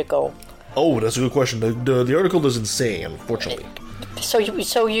 where did it go? Oh, that's a good question. The article doesn't say, unfortunately.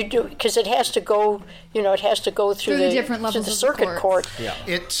 So you do, because it has to go, it has to go through the different levels the of circuit court. Yeah.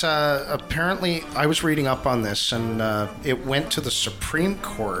 It apparently, I was reading up on this, and it went to the Supreme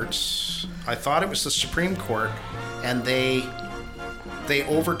Court. I thought it was the Supreme Court, and they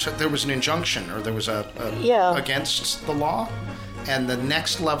overtook. There was an injunction, or there was against the law, and the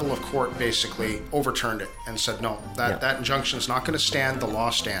next level of court basically overturned it and said no, that injunction is not going to stand. The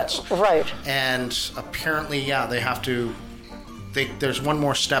law stands. Right. And apparently, they have to. There's one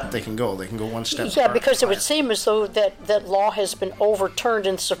more step they can go. They can go one step. Yeah, because it would seem as though that law has been overturned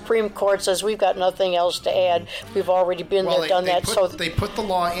in the Supreme Court. Says we've got nothing else to add. We've already been there, done that. So they put the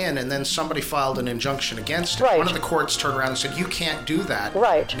law in, and then somebody filed an injunction against it. Right. One of the courts turned around and said, "You can't do that."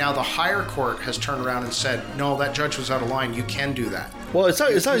 Right. Now the higher court has turned around and said, "No, that judge was out of line. You can do that." Well, it's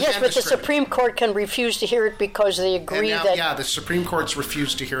not. Yes, but the Supreme Court can refuse to hear it because they agree that. The Supreme Court's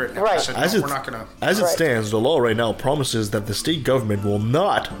refused to hear it now. Right. They said, we're not going to. As it stands, the law right now promises that the state government will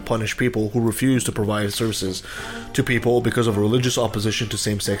not punish people who refuse to provide services to people because of religious opposition to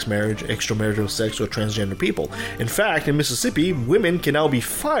same-sex marriage, extramarital sex, or transgender people. In fact, in Mississippi, women can now be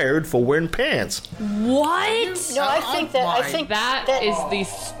fired for wearing pants. What? No, I think that is the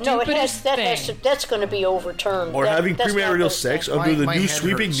stupidest thing. That's going to be overturned. Or having premarital sex under the new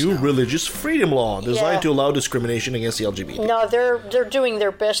sweeping new religious freedom law designed to allow discrimination against the LGBT. No, they're doing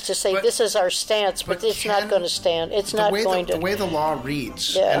their best to say this is our stance, but it's not going to stand. It's not going to. The way the law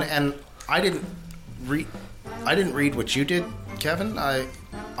reads, and I didn't read what you did, Kevin. I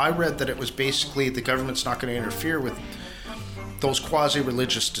read that it was basically the government's not going to interfere with those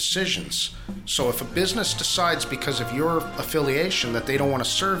quasi-religious decisions. So if a business decides because of your affiliation that they don't want to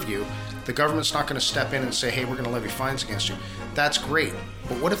serve you, the government's not going to step in and say, hey, we're going to levy fines against you. That's great.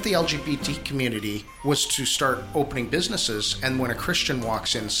 But what if the LGBT community was to start opening businesses, and when a Christian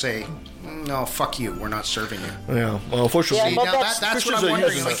walks in, say, no, fuck you, we're not serving you? Yeah, well, unfortunately... that's what I'm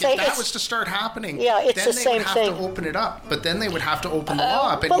wondering. Like, if that was to start happening, it's then the they same would have thing. to open it up. But then they would have to open the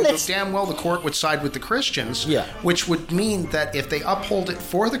law up, and damn well the court would side with the Christians, which would mean that if they uphold it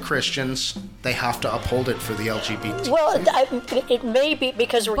for the Christians, they have to uphold it for the LGBT. Well, it may be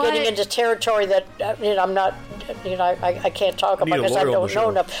because we're getting into territory that I'm not... I can't talk about because I don't know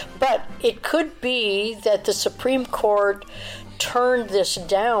enough. But it could be that the Supreme Court turned this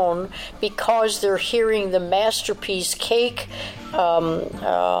down because they're hearing the Masterpiece Cake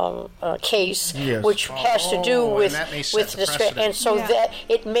case, which has to do with this, and so that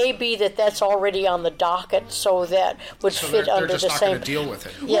it may be that that's already on the docket, so that would fit under the same. They're just not going to deal with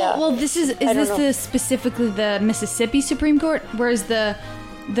it. Yeah. Well, specifically the Mississippi Supreme Court, whereas the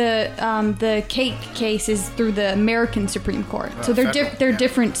cake case is through the American Supreme Court, so they're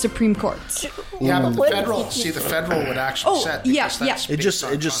different Supreme Courts. Yeah, but the federal would actually set. It just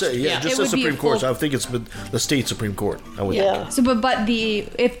says Supreme Court. So I think it's the state Supreme Court. So, but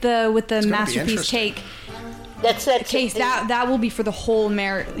with the Masterpiece Cake. That's that case that will be for the whole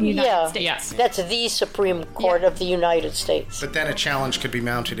United States. Yeah, that's the Supreme Court of the United States. But then a challenge could be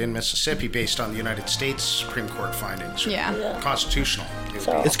mounted in Mississippi based on the United States Supreme Court findings. Constitutional.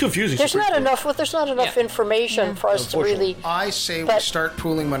 It's confusing. There's not enough information for us to really. I say we start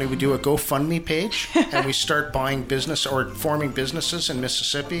pooling money. We do a GoFundMe page, and we start buying business or forming businesses in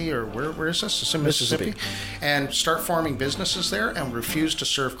Mississippi, or where is this? It's in Mississippi, and start forming businesses there, and refuse to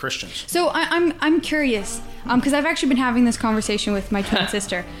serve Christians. So I'm curious. Because I've actually been having this conversation with my twin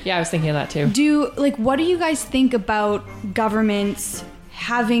sister. Yeah, I was thinking of that too. What do you guys think about governments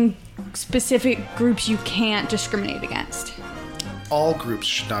having specific groups you can't discriminate against? All groups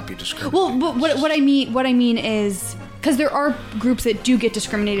should not be discriminated. Well, but what I mean is, because there are groups that do get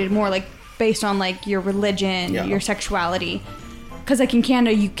discriminated more, like based on like your religion, your sexuality. Because like in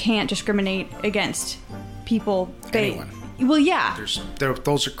Canada, you can't discriminate against people. Anyone. Well, yeah.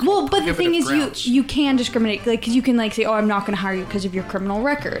 Those are but the thing is, you can discriminate, like, because you can like say, oh, I'm not going to hire you because of your criminal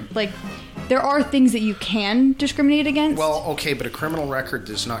record. Like, there are things that you can discriminate against. Well, okay, but a criminal record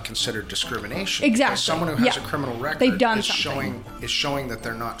is not considered discrimination. Exactly. Because someone who has a criminal record They've done is showing that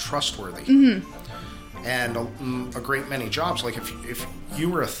they're not trustworthy. Mm-hmm. And a great many jobs, like if you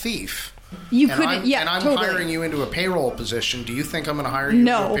were a thief, You couldn't, and I'm totally. hiring you into a payroll position. Do you think I'm going to hire you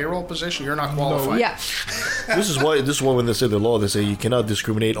into a payroll position? You're not qualified. No. Yeah. This is why when they say the law, they say you cannot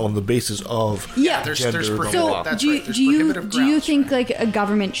discriminate on the basis of there's gender. prohibitive. Do you think like a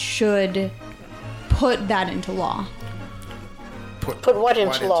government should put that into law? Put what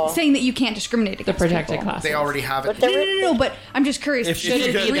into law? Saying that you can't discriminate against the protected people. classes. They already have it. No. But I'm just curious. If you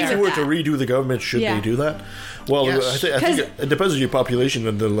were to redo the government, should they do that? Well, yes. I think it depends on your population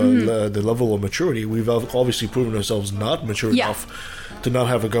and the level of maturity. We've obviously proven ourselves not mature enough to not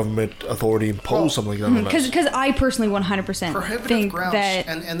have a government authority impose something like that on us. Because I personally 100% think that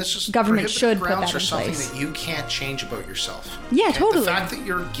and this is government should put that in place. Something place. that you can't change about yourself. Yeah, totally. The fact that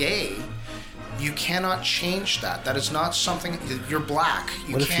you're gay, you cannot change that. That is not something. You're black.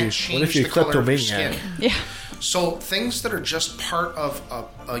 You can't change the color of your skin. Yeah. So things that are just part of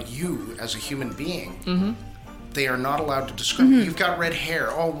you as a human being, they are not allowed to discriminate. You've got red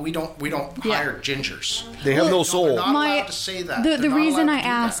hair. Oh, we don't hire gingers. They have no soul. They're not allowed to say that. The reason I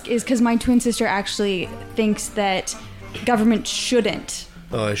ask is because my twin sister actually thinks that government shouldn't.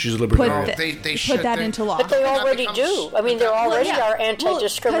 She's a libertarian. They should put that into law. But they already do. I mean, there already are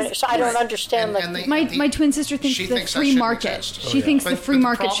anti-discrimination. So I don't understand. My twin sister thinks the free market. She thinks the free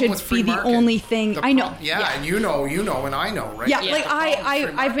market should be the only thing. I know. Yeah, and you know, and I know, right? Yeah, like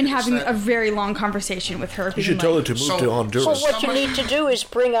I've been having a very long conversation with her. You should tell her to move to Honduras. So what you need to do is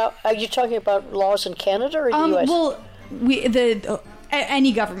bring out. Are you talking about laws in Canada or the U.S.? Well,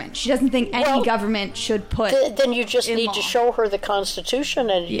 any government. She doesn't think any government should put. Then you just need to show her the Constitution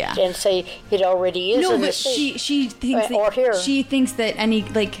and say it already is. No, in but the she thinks that she thinks that any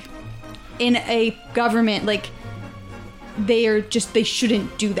in a government they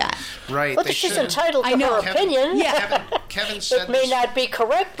shouldn't do that. Right. But she's entitled to her opinion. Yeah. Kevin said it may not be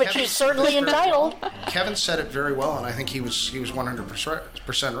correct, but she's certainly entitled. Kevin said it very well, and I think he was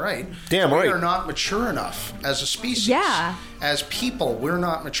 100% right. Damn right. We are not mature enough as a species. Yeah. As people, we're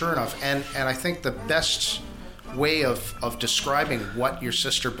not mature enough, and I think the best way of describing what your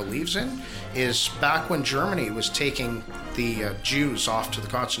sister believes in is back when Germany was taking the Jews off to the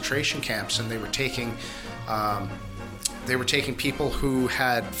concentration camps, and they were taking people who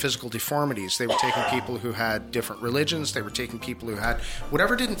had physical deformities. They were taking people who had different religions. They were taking people who had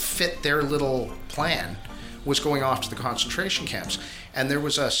whatever didn't fit their little plan was going off to the concentration camps. And there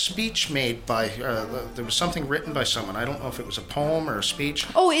was a speech made by, there was something written by someone. I don't know if it was a poem or a speech.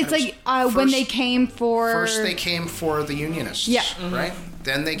 Oh, it's when they came for... First they came for the Unionists, right?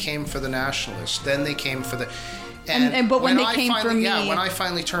 Then they came for the Nationalists. Then they came for the... But when they came for me... Yeah, when I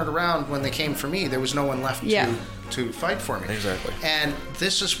finally turned around, when they came for me, there was no one left to fight for me. Exactly. And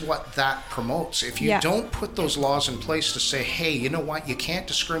this is what that promotes. If you don't put those laws in place to say, hey, you know what, you can't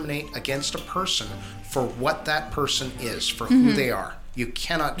discriminate against a person for what that person is, for who they are. You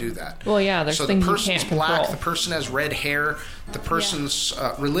cannot do that. Well, yeah, there's things you can't control. So the person's black, the person has red hair, the person's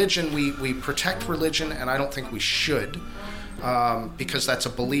religion, we protect religion, and I don't think we should. Because that's a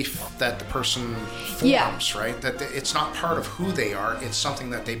belief that the person forms, right? That it's not part of who they are, it's something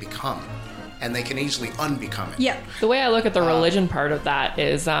that they become. And they can easily unbecome it. Yeah. The way I look at the religion part of that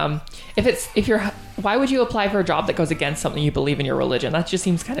is, why would you apply for a job that goes against something you believe in your religion? That just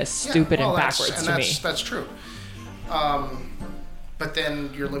seems kind of stupid and backwards to me. That's true. But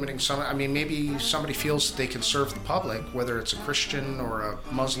then you're limiting maybe somebody feels that they can serve the public, whether it's a Christian or a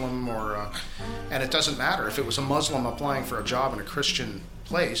Muslim and it doesn't matter if it was a Muslim applying for a job in a Christian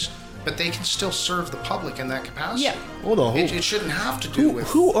place, but they can still serve the public in that capacity. Yeah. Hold on. It shouldn't have to do with...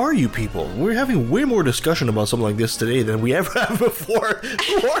 Who are you people? We're having way more discussion about something like this today than we ever have before.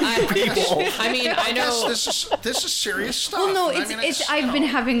 Who are you people? I mean, I know... This is serious stuff. Well, no, I've been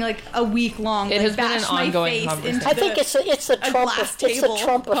having a week long... It has been an ongoing conversation. I think it's the Trump effect. It's the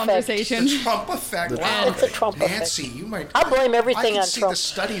Trump conversation. The Trump effect. Wow. It's the Trump effect. Nancy, you might... I'll blame everything on Trump. I can see the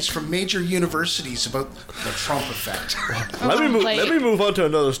studies from major universities about the Trump effect. Let me move on to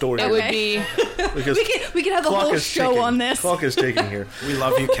another story. It would be... Because we could have a whole show on this. Clock is ticking here. We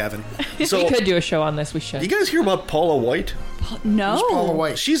love you, Kevin. So, we could do a show on this. We should. You guys hear about Paula White? No. Who's Paula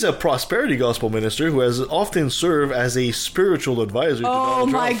White? She's a prosperity gospel minister who has often served as a spiritual advisor to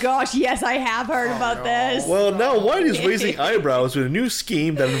Donald Trump. Oh my gosh, yes, I have heard about this. Well, now White is raising eyebrows with a new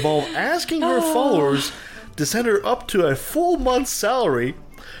scheme that involves asking her followers to send her up to a full month's salary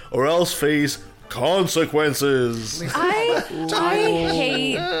or else face consequences. I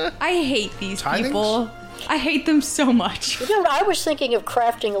hate these people. I hate them so much. I was thinking of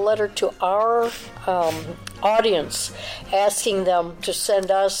crafting a letter to our audience, asking them to send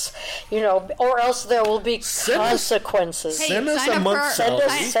us, or else there will be consequences. Hey, send us a month's salary.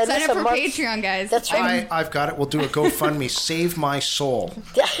 Sign up for Patreon, guys. That's right. I've got it. We'll do a GoFundMe. Save my soul.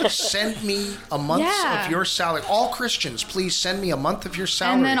 Send me a month of your salary. All Christians, please send me a month of your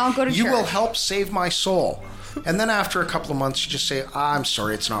salary. And then I'll go to You church. will help save my soul. And then after a couple of months, you just say, I'm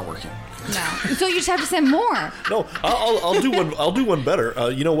sorry, it's not working. No. So you just have to send more. No, I'll do one. I'll do one better.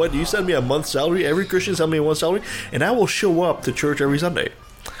 You know what? You send me a month's salary. Every Christian send me a month's salary, and I will show up to church every Sunday.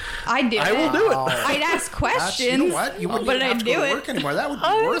 I will do it. I'd ask questions. You know what? You wouldn't even have to go to work anymore. That would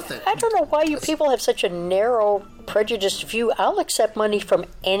be worth it. I don't know why you people have such a narrow, prejudiced view. I'll accept money from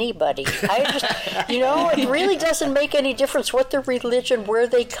anybody. I just, it really doesn't make any difference what their religion, where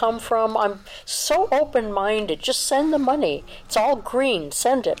they come from. I'm so open-minded. Just send the money. It's all green.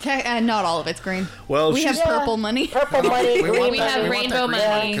 Send it. And not all of it's green. Well, we have purple money. Purple money. We green have rainbow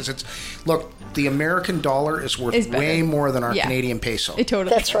money. Because look, the American dollar is worth way more than our Canadian peso.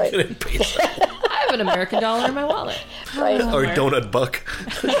 That's right. I have an American dollar in my wallet. Right. Or donut buck.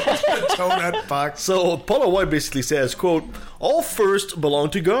 Donut buck. So Paula White basically says, quote, all first belong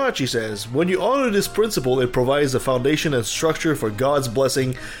to God, she says. When you honor this principle, it provides the foundation and structure for God's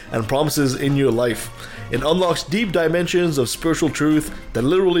blessing and promises in your life. It unlocks deep dimensions of spiritual truth that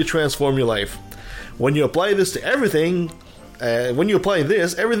literally transform your life. When you apply this to everything,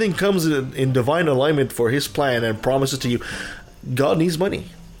 everything comes in divine alignment for His plan and promises to you. God needs money.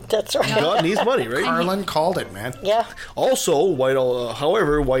 That's right. God needs money, right? Carlin called it, man. Yeah. Also, White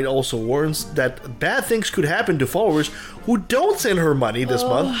also warns that bad things could happen to followers who don't send her money this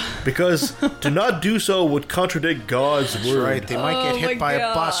month because to not do so would contradict God's word. That's right. They might get hit by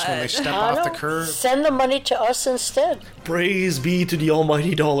a bus when they step off the curb. Send the money to us instead. Praise be to the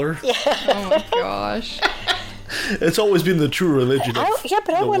almighty dollar. Yeah. Oh my gosh. It's always been the true religion.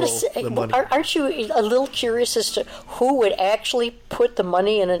 But I want to say, aren't you a little curious as to who would actually put the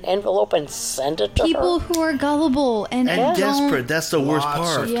money in an envelope and send it to People her? who are gullible and desperate. That's the worst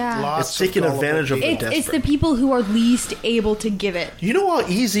part. It's taking advantage of the desperate. It's the people who are least able to give it. You know how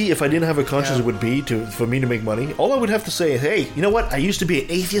easy, if I didn't have a conscience, it would be for me to make money? All I would have to say is, hey, you know what? I used to be an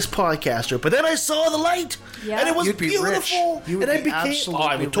atheist podcaster, but then I saw the light, and it was You'd be beautiful. Rich. You would and be I became. absolutely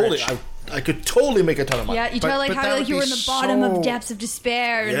I would totally. rich. I could totally make a ton of money. Yeah, you tell how you were in the bottom of depths of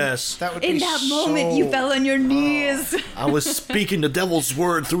despair. Yes. That would in be that moment, you fell on your knees. I was speaking the devil's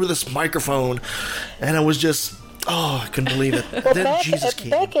word through this microphone, and I was just... I couldn't believe it. Well, then Jesus came.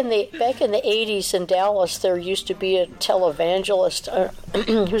 Back in the 80s in Dallas, there used to be a televangelist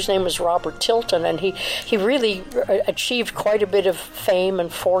whose name was Robert Tilton, and he really achieved quite a bit of fame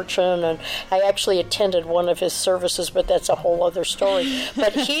and fortune. And I actually attended one of his services, but that's a whole other story.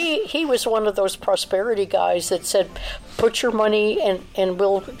 But he was one of those prosperity guys that said, "Put your money and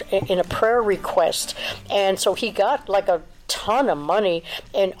we'll in a prayer request." And so he got like a ton of money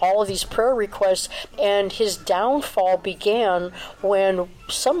and all of these prayer requests, and his downfall began when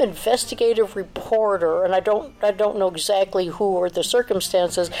some investigative reporter, and I don't know exactly who or the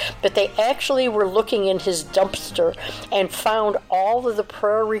circumstances, but they actually were looking in his dumpster and found all of the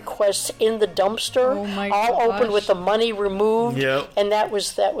prayer requests in the dumpster, all open with the money removed. Yep. And that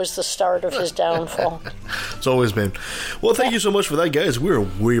was the start of his downfall. It's always been. Well, thank you so much for that, guys. We're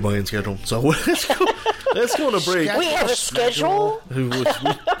way behind schedule, so let's go on a break. We have a schedule?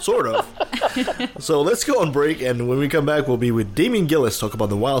 Sort of. So let's go on break, and when we come back, we'll be with Damien Gillis, talk about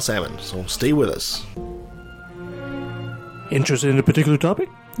the wild salmon. So stay with us. Interested in a particular topic?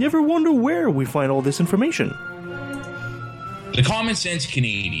 You ever wonder where we find all this information? The Common Sense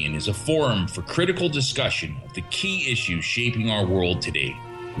Canadian is a forum for critical discussion of the key issues shaping our world today: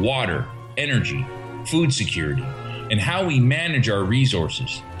 water, energy, food security, and how we manage our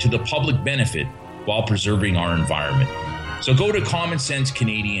resources to the public benefit while preserving our environment. So go to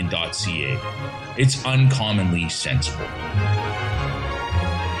commonsensecanadian.ca. It's uncommonly sensible.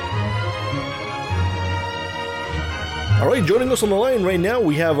 All right, joining us on the line right now,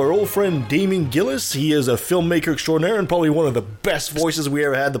 we have our old friend Damien Gillis. He is a filmmaker extraordinaire and probably one of the best voices we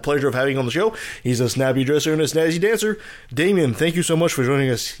ever had the pleasure of having on the show. He's a snappy dresser and a snazzy dancer. Damien, thank you so much for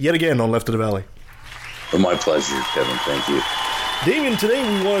joining us yet again on Left of the Valley. My pleasure, Kevin. Thank you. Damien, today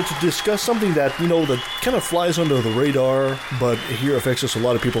we wanted to discuss something that, that kind of flies under the radar, but here affects us a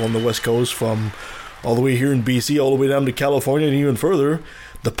lot of people on the West Coast, from all the way here in BC, all the way down to California and even further,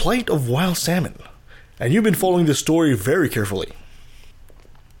 the plight of wild salmon. And you've been following this story very carefully.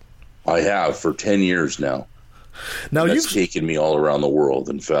 I have for 10 years now. Now that's taken me all around the world.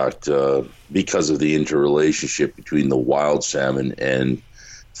 In fact, because of the interrelationship between the wild salmon and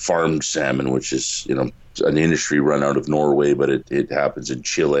farmed salmon, which is, an industry run out of Norway, but it happens in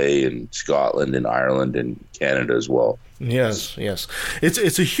Chile and Scotland and Ireland and Canada as well. Yes.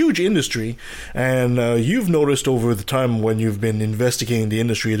 It's a huge industry, and you've noticed over the time when you've been investigating the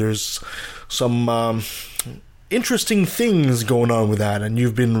industry, there's some interesting things going on with that, and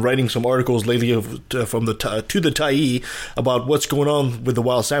you've been writing some articles lately from the to the Tyee about what's going on with the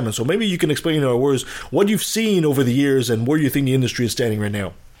wild salmon. So maybe you can explain in our words what you've seen over the years and where you think the industry is standing right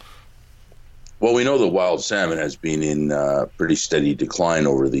now. Well, we know the wild salmon has been in pretty steady decline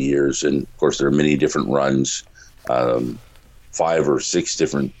over the years, and of course there are many different runs, 5 or 6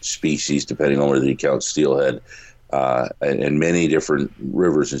 different species depending on whether you count steelhead, and many different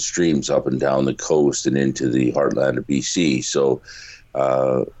rivers and streams up and down the coast and into the heartland of BC. So,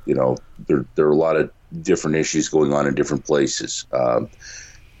 there are a lot of different issues going on in different places.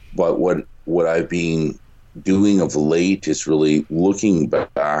 But what I've been doing of late is really looking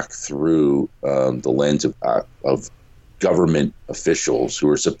back through the lens of government officials who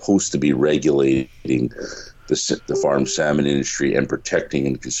are supposed to be regulating the farm salmon industry and protecting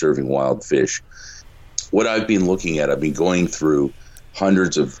and conserving wild fish. What I've been looking at, I've been going through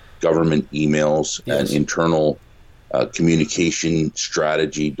hundreds of government emails and internal communication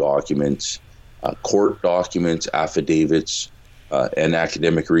strategy documents, court documents, affidavits, and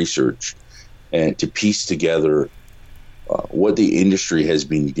academic research, and to piece together what the industry has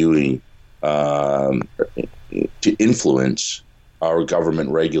been doing to influence our government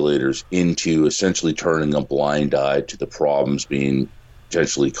regulators into essentially turning a blind eye to the problems being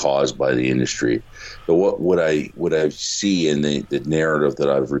potentially caused by the industry. So what I see in the narrative that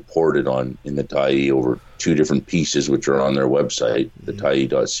I've reported on in the Tyee over 2 different pieces, which are on their website, the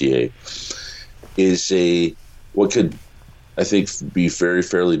Tyee.ca, is what could, I think, be very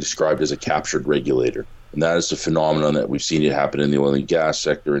fairly described as a captured regulator. And that is a phenomenon that we've seen it happen in the oil and gas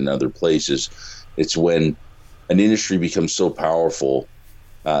sector and other places. It's when an industry becomes so powerful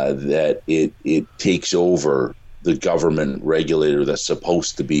that it takes over the government regulator that's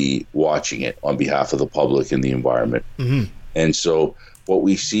supposed to be watching it on behalf of the public and the environment. Mm-hmm. And so what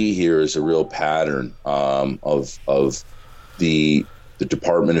we see here is a real pattern of the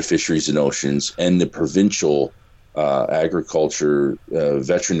Department of Fisheries and Oceans and the provincial agriculture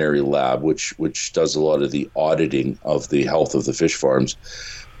veterinary lab, which does a lot of the auditing of the health of the fish farms,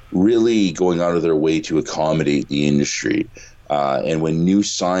 really going out of their way to accommodate the industry. And when new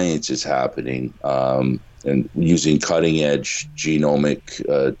science is happening, and using cutting-edge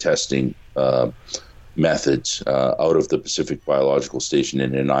genomic testing methods out of the Pacific Biological Station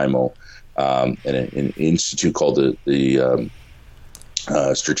in Nanaimo, and an institute called the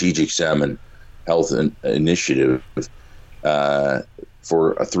Strategic Salmon Health Initiative,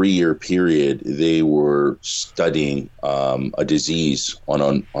 for a 3-year period, they were studying a disease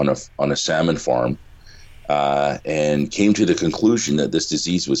on a salmon farm, and came to the conclusion that this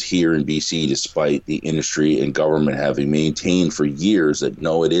disease was here in BC, despite the industry and government having maintained for years that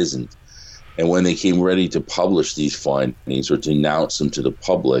no, it isn't. And when they came ready to publish these findings or to announce them to the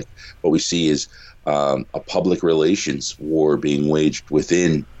public, what we see is a public relations war being waged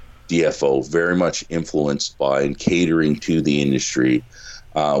within DFO, very much influenced by and catering to the industry,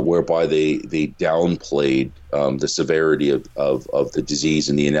 whereby they downplayed the severity of the disease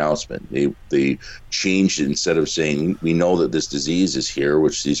in the announcement. They changed it. Instead of saying, we know that this disease is here,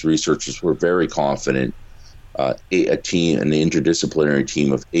 which these researchers were very confident, an interdisciplinary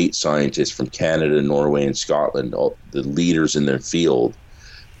team of 8 scientists from Canada, Norway, and Scotland, all the leaders in their field,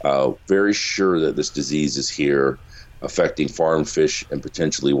 very sure that this disease is here, affecting farm fish and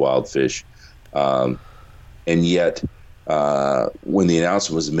potentially wild fish. And yet, when the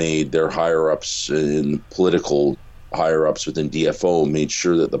announcement was made, their higher-ups and political higher-ups within DFO made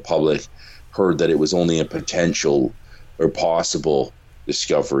sure that the public heard that it was only a potential or possible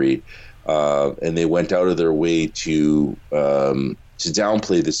discovery, and they went out of their way to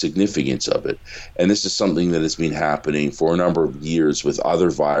downplay the significance of it. And this is something that has been happening for a number of years with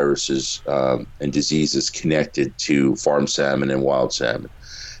other viruses and diseases connected to farm salmon and wild salmon.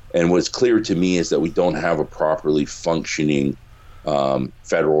 And what's clear to me is that we don't have a properly functioning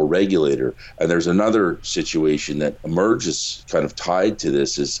federal regulator. And there's another situation that emerges kind of tied to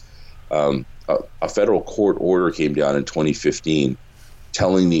this is a federal court order came down in 2015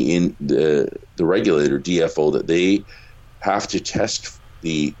 telling the regulator, DFO, that they have to test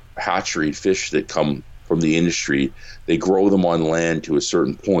the hatchery fish that come from the industry. They grow them on land to a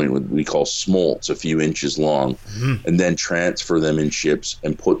certain point, what we call smolts, a few inches long, and then transfer them in ships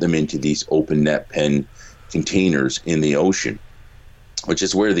and put them into these open net pen containers in the ocean. which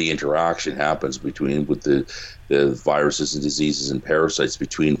is where the interaction happens with the viruses and diseases and parasites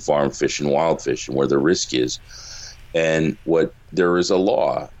between farm fish and wild fish, and where the risk is. And there is a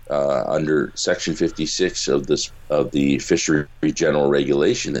law under Section 56 of the Fishery General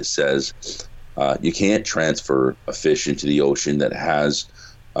Regulation that says you can't transfer a fish into the ocean that has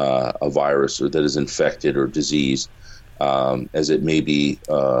a virus or that is infected or diseased, as it may be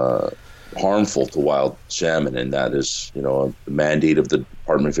harmful to wild salmon, and that is, a mandate of the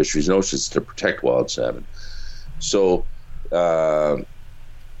Department of Fisheries and Oceans to protect wild salmon. So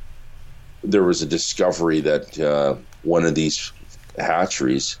there was a discovery that one of these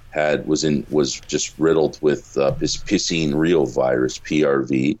hatcheries was just riddled with piscine reovirus,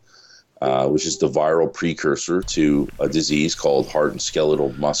 PRV, which is the viral precursor to a disease called heart and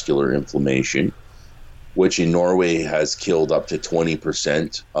skeletal muscular inflammation, which in Norway has killed up to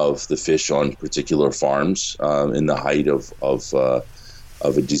 20% of the fish on particular farms in the height of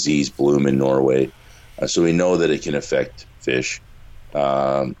a disease bloom in Norway. So we know that it can affect fish.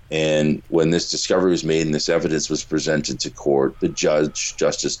 And when this discovery was made and this evidence was presented to court, the judge,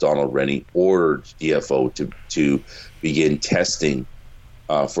 Justice Donald Rennie, ordered DFO to begin testing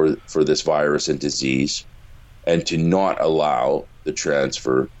for this virus and disease, and to not allow the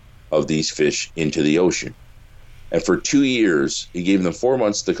transfer of these fish into the ocean. And for 2 years, he gave them 4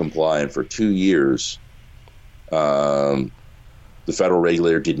 months to comply, and for 2 years, the federal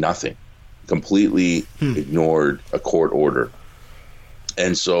regulator did nothing, completely ignored a court order.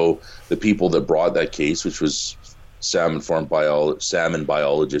 And so the people that brought that case, which was salmon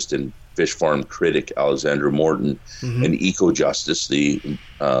biologist and fish farm critic Alexandra Morton, and EcoJustice, the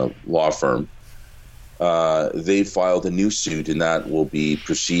law firm, they filed a new suit, and that will be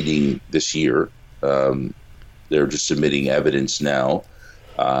proceeding this year. They're just submitting evidence now,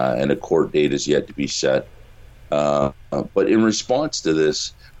 and a court date is yet to be set. But in response to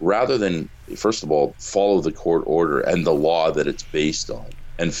this, rather than, first of all, follow the court order and the law that it's based on,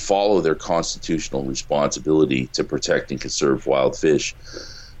 and follow their constitutional responsibility to protect and conserve wild fish,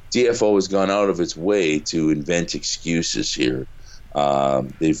 DFO has gone out of its way to invent excuses here.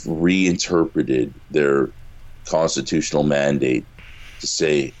 They've reinterpreted their constitutional mandate to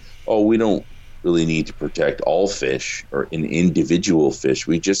say, oh, we don't really need to protect all fish or an individual fish.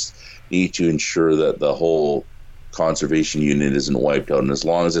 We just need to ensure that the whole conservation unit isn't wiped out. And as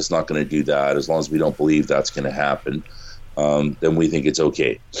long as it's not going to do that, as long as we don't believe that's going to happen, then we think it's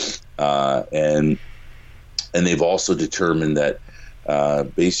okay. And they've also determined that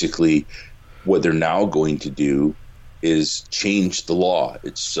basically what they're now going to do is change the law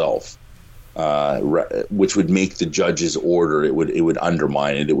itself, which would make the judge's order, it would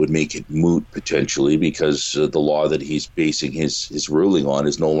undermine it. It would make it moot potentially, because the law that he's basing his ruling on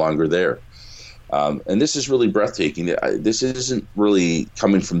is no longer there. And this is really breathtaking. This isn't really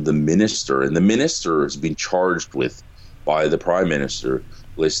coming from the minister, and the minister has been charged with by the prime minister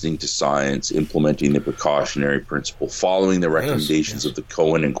listening to science, implementing the precautionary principle, following the recommendations of the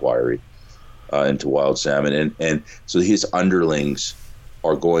Cohen inquiry into wild salmon, and so his underlings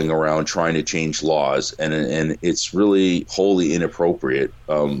are going around trying to change laws, and it's really wholly inappropriate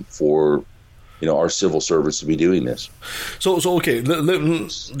for our civil servants to be doing this. So okay,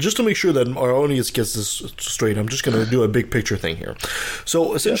 just to make sure that our audience gets this straight, I'm just going to do a big picture thing here.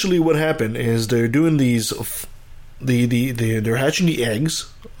 So essentially, what happened is they're doing these. They're hatching the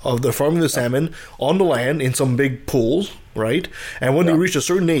eggs they're farming the salmon on the land in some big pools, right? And when they reach a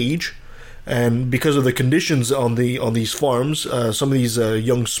certain age, and because of the conditions on these farms, some of these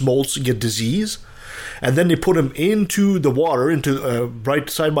young smolts get disease, and then they put them into the water, right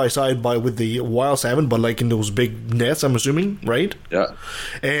side by side with the wild salmon, but like in those big nets, I'm assuming, right? Yeah.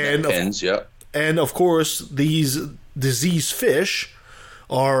 And and of course, these diseased fish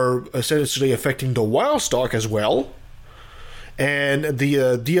are essentially affecting the wild stock as well. And the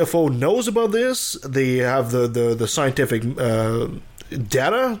DFO knows about this. They have the scientific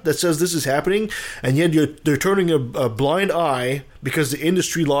data that says this is happening, and yet they're turning a blind eye because the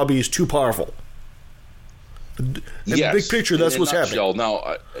industry lobby is too powerful. In the big picture, that's what's happening.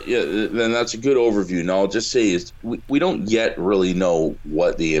 Now, then that's a good overview. Now, I'll just say is we don't yet really know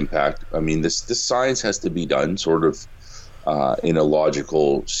what the impact. I mean, this science has to be done sort of in a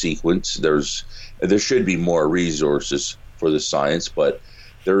logical sequence. There should be more resources for the science, but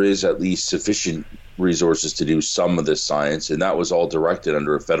there is at least sufficient resources to do some of this science, and that was all directed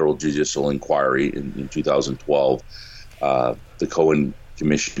under a federal judicial inquiry in 2012, the Cohen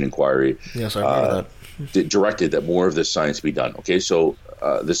Commission inquiry. Yes, I remember that. Directed that more of this science be done. Okay, so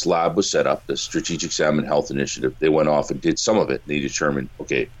this lab was set up, the Strategic Salmon Health Initiative. They went off and did some of it. They determined,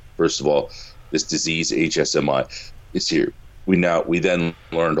 okay, first of all, this disease, HSMI, is here. we then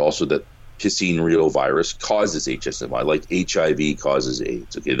learned also that piscine reovirus causes HSMI, like HIV causes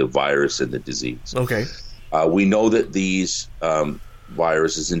AIDS. Okay, the virus and the disease. Okay. We know that these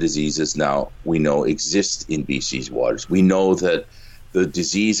viruses and diseases now exist in BC's waters. We know that the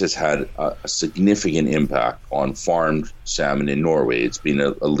disease has had a significant impact on farmed salmon in Norway. It's been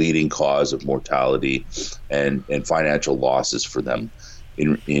a leading cause of mortality and financial losses for them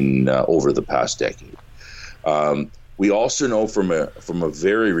in over the past decade. We also know from a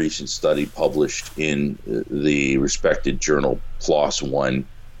very recent study published in the respected journal PLOS One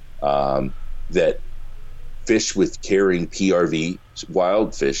that fish with carrying PRV,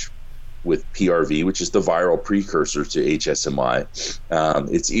 wild fish with PRV, which is the viral precursor to HSMI,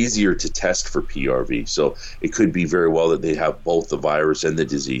 it's easier to test for PRV. So it could be very well that they have both the virus and the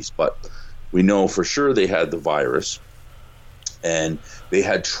disease. But we know for sure they had the virus, and they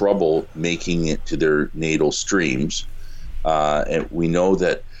had trouble making it to their natal streams. And we know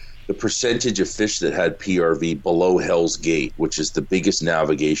that the percentage of fish that had PRV below Hell's Gate, which is the biggest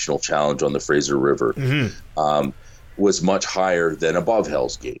navigational challenge on the Fraser River, was much higher than above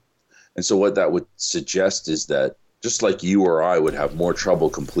Hell's Gate. And so what that would suggest is that just like you or I would have more trouble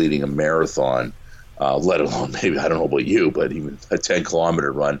completing a marathon, let alone maybe, I don't know about you, but even a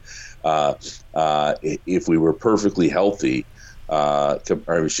 10-kilometer run, if we were perfectly healthy, or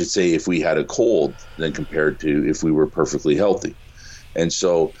I should say if we had a cold, than compared to if we were perfectly healthy. And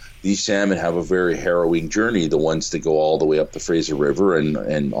so these salmon have a very harrowing journey, the ones that go all the way up the Fraser River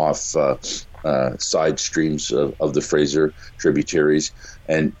and off side streams of the Fraser tributaries,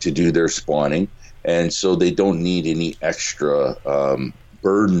 and to do their spawning. And so they don't need any extra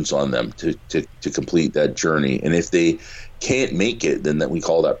burdens on them to complete that journey. And if they can't make it, then we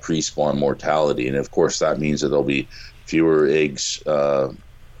call that pre-spawn mortality. And of course that means that there'll be fewer eggs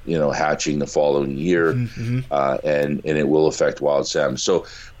hatching the following year, and it will affect wild salmon. So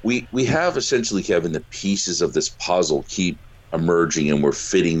we have essentially, Kevin, the pieces of this puzzle keep emerging, and we're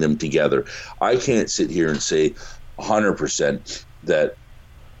fitting them together. I can't sit here and say 100% that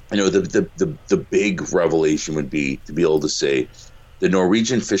the big revelation would be to be able to say the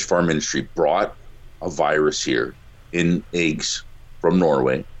Norwegian fish farm industry brought a virus here in eggs from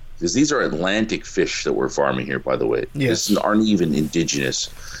Norway, because these are Atlantic fish that we're farming here, by the way. Yes. These aren't even indigenous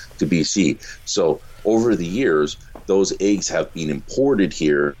to BC. So over the years, those eggs have been imported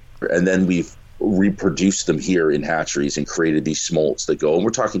here, and then we've reproduced them here in hatcheries and created these smolts that go, and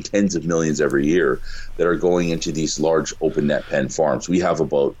we're talking tens of millions every year, that are going into these large open net pen farms. We have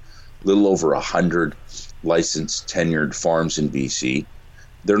about a little over 100 licensed tenured farms in BC.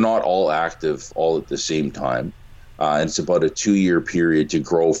 They're not all active all at the same time. And it's about a 2-year period to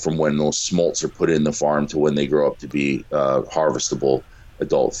grow from when those smolts are put in the farm to when they grow up to be harvestable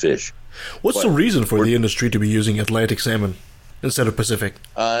adult fish. What's the reason for the industry to be using Atlantic salmon instead of Pacific?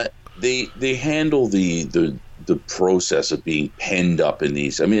 They handle the process of being penned up in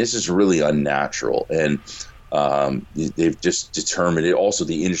these. I mean, this is really unnatural, and they've just determined it. Also,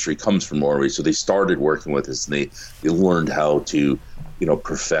 the industry comes from Norway, so they started working with us, and they learned how to,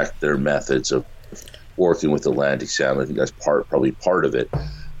 perfect their methods of working with Atlantic salmon. I think that's probably part of it.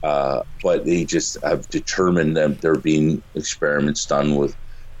 But they just have determined that there have been experiments done with,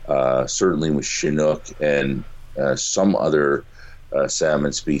 certainly with Chinook and some other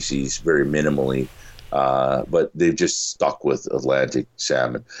salmon species, very minimally, but they've just stuck with Atlantic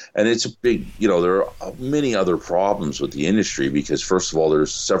salmon. And it's a big, there are many other problems with the industry, because first of all,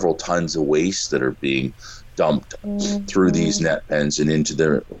 there's several tons of waste that are being dumped through these net pens and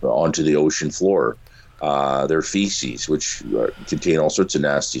onto the ocean floor. Their feces, which contain all sorts of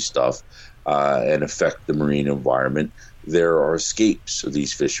nasty stuff and affect the marine environment. There are escapes of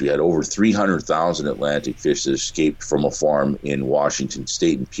these fish. We had over 300,000 Atlantic fish that escaped from a farm in Washington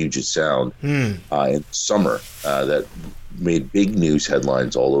State in Puget Sound in summer that made big news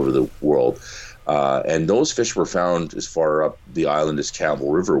headlines all over the world. And those fish were found as far up the island as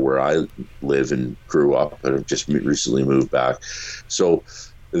Campbell River, where I live and grew up, but have just recently moved back. So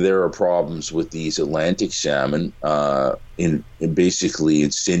there are problems with these Atlantic salmon in basically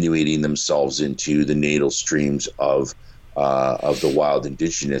insinuating themselves into the natal streams of the wild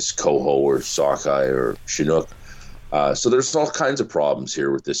indigenous coho or sockeye or Chinook. So there's all kinds of problems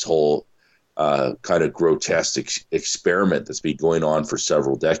here with this whole kind of grotesque experiment that's been going on for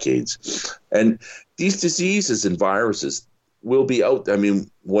several decades. And these diseases and viruses will be out. I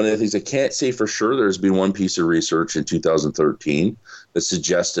mean, one of the things I can't say for sure, there's been one piece of research in 2013 that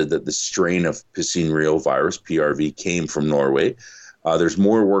suggested that the strain of piscine reovirus, PRV, came from Norway. There's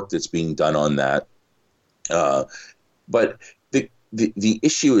more work that's being done on that. But the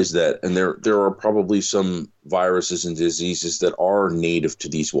issue is that, and there are probably some viruses and diseases that are native to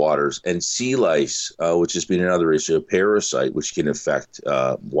these waters, and sea lice, which has been another issue, a parasite which can affect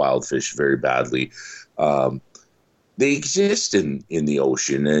wild fish very badly. They exist in the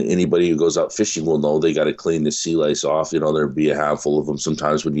ocean, and anybody who goes out fishing will know they got to clean the sea lice off. There'll be a handful of them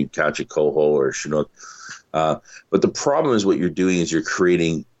sometimes when you catch a coho or a chinook. But the problem is what you're doing is you're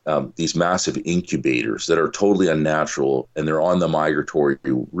creating these massive incubators that are totally unnatural, and they're on the migratory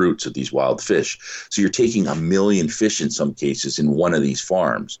routes of these wild fish. So you're taking 1 million fish in some cases in one of these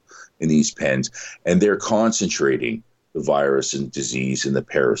farms, in these pens, and they're concentrating the virus and disease and the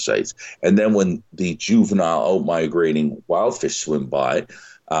parasites. And then when the juvenile out-migrating wild fish swim by,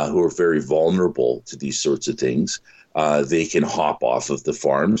 who are very vulnerable to these sorts of things, they can hop off of the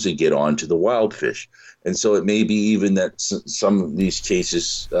farms and get onto the wild fish. And so it may be even that some of these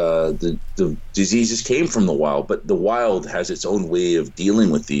cases, the diseases came from the wild, but the wild has its own way of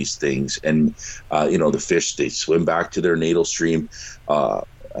dealing with these things. And, the fish, they swim back to their natal stream.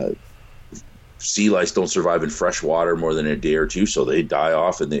 Sea lice don't survive in fresh water more than a day or two, so they die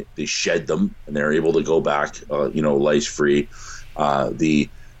off and they shed them, and they're able to go back, lice-free. The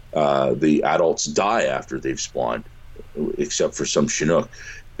adults die after they've spawned, except for some Chinook.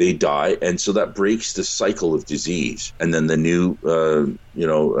 They die, and so that breaks the cycle of disease. And then the new,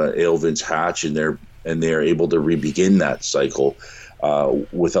 alevins hatch, and they're able to re-begin that cycle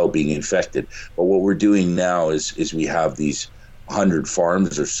without being infected. But what we're doing now is we have these 100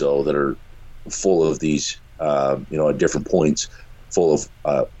 farms or so that are full of these, at different points, full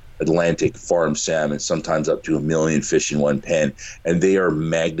of Atlantic farm salmon, sometimes up to 1 million fish in one pen, and they are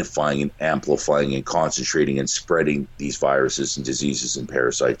magnifying and amplifying and concentrating and spreading these viruses and diseases and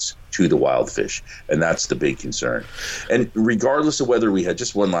parasites to the wild fish, and that's the big concern. And regardless of whether we had,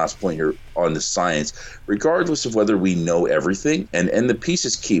 just one last point here on the science, regardless of whether we know everything, and the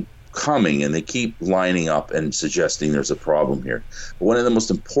pieces keep coming and they keep lining up and suggesting there's a problem here. But one of the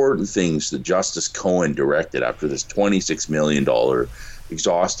most important things that Justice Cohen directed after this $26 million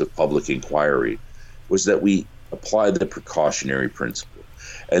exhaustive public inquiry was that we apply the precautionary principle.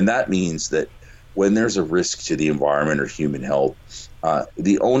 And that means that when there's a risk to the environment or human health,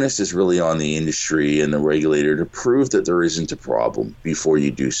 the onus is really on the industry and the regulator to prove that there isn't a problem before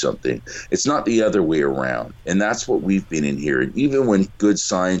you do something. It's not the other way around. And that's what we've been in here. And even when good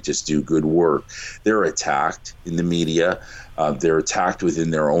scientists do good work, they're attacked in the media. They're attacked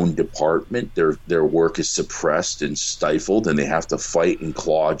within their own department. Their work is suppressed and stifled, and they have to fight and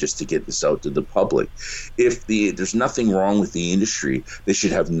claw just to get this out to the public. If there's nothing wrong with the industry, they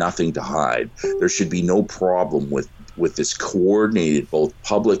should have nothing to hide. There should be no problem with this coordinated, both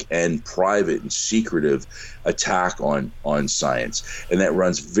public and private and secretive attack on science. And that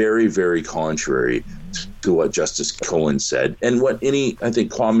runs very, very contrary to what Justice Cohen said and what any, I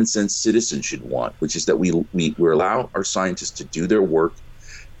think, common sense citizen should want, which is that we allow our scientists to do their work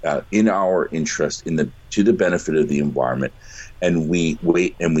in our interest, to the benefit of the environment, and we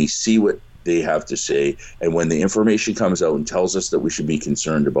wait and we see what they have to say, and when the information comes out and tells us that we should be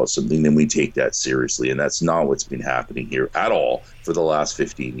concerned about something, then we take that seriously, and that's not what's been happening here at all for the last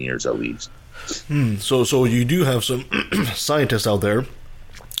 15 years at least. So you do have some scientists out there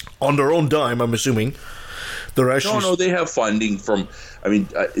on their own dime, I'm assuming. They're actually No, they have funding from.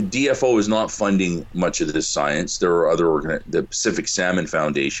 DFO is not funding much of this science. There are other the Pacific Salmon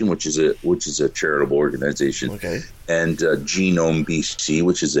Foundation, which is a charitable organization, and Genome BC,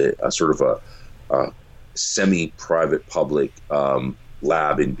 which is a sort of a semi-private public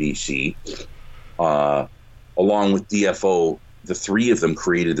lab in BC, along with DFO. The three of them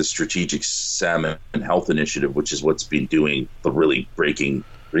created the Strategic Salmon Health Initiative, which is what's been doing the really breaking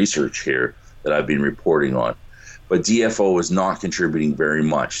research here that I've been reporting on. But DFO is not contributing very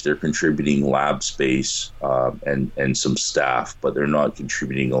much. They're contributing lab space and some staff, but they're not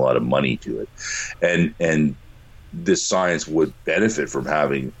contributing a lot of money to it. And this science would benefit from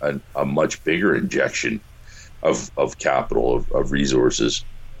having a much bigger injection of capital, of resources.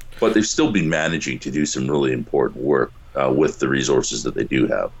 But they've still been managing to do some really important work with the resources that they do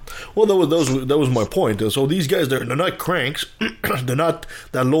have. Well, that was my point. So these guys, they're not cranks. They're not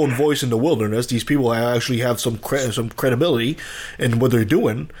that lone voice in the wilderness. These people actually have some credibility in what they're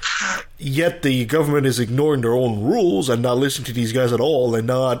doing. Yet the government is ignoring their own rules and not listening to these guys at all, and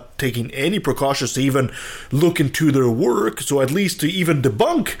not taking any precautions to even look into their work. So at least to even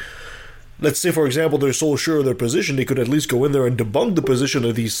debunk. Let's say, for example, they're so sure of their position, they could at least go in there and debunk the position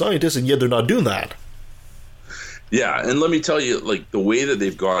of these scientists, and yet they're not doing that. Yeah, and let me tell you, the way that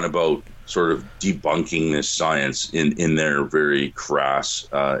they've gone about sort of debunking this science in their very crass,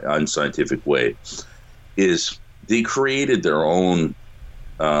 unscientific way is they created their own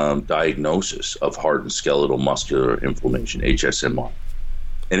diagnosis of heart and skeletal muscular inflammation, HSMI.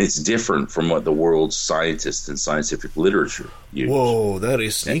 And it's different from what the world's scientists and scientific literature use. Whoa, that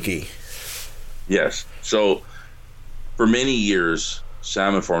is sneaky. Yes. So for many years,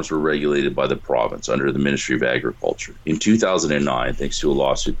 salmon farms were regulated by the province under the Ministry of Agriculture. In 2009, thanks to a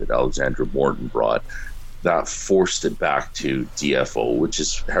lawsuit that Alexandra Morton brought, that forced it back to DFO, which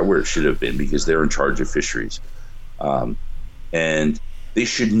is where it should have been, because they're in charge of fisheries. And they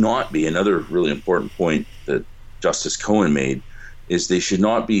should not be, another really important point that Justice Cohen made, is they should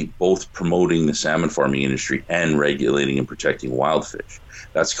not be both promoting the salmon farming industry and regulating and protecting wild fish.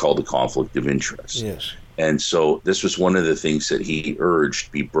 That's called a conflict of interest. Yes. And so this was one of the things that he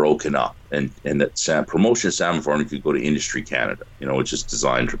urged be broken up, and that promotion of salmon farming could go to Industry Canada, which is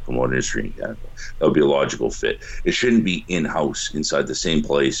designed to promote industry in Canada. That would be a logical fit. It shouldn't be in-house inside the same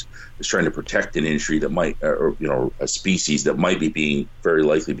place as trying to protect an industry that might, or a species that might be being very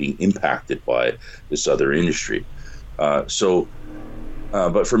likely being impacted by this other industry.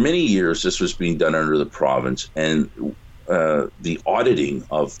 But for many years, this was being done under the province, and the auditing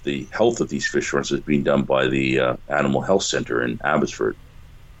of the health of these fish farms was being done by the Animal Health Center in Abbotsford,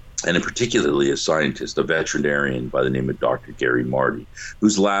 and in particularly a scientist, a veterinarian by the name of Dr. Gary Marty,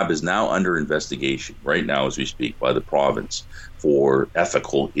 whose lab is now under investigation right now as we speak by the province for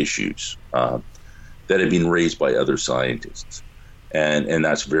ethical issues that have been raised by other scientists. And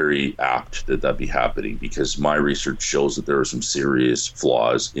that's very apt that be happening, because my research shows that there are some serious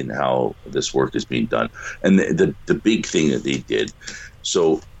flaws in how this work is being done. And the big thing that they did,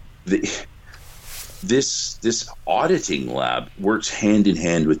 so this auditing lab works hand in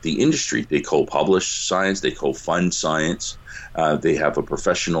hand with the industry. They co-publish science, they co-fund science, they have a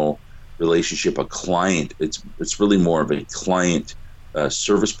professional relationship, a client. It's really more of a client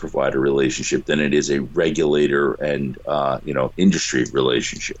service provider relationship than it is a regulator and industry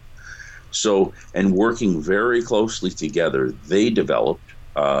relationship. So, and working very closely together, they developed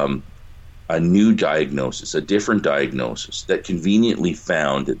a new diagnosis, a different diagnosis that conveniently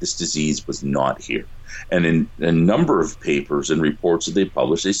found that this disease was not here. And in a number of papers and reports that they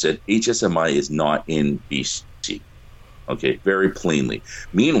published, they said HSMI is not in BC. Okay, very plainly.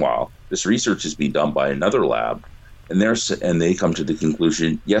 Meanwhile, this research is being done by another lab, and they come to the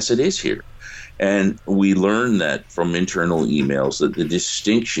conclusion, yes, it is here. And we learn that from internal emails that the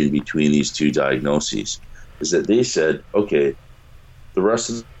distinction between these two diagnoses is that they said, okay, the rest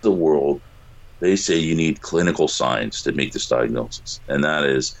of the world, they say you need clinical signs to make this diagnosis. And that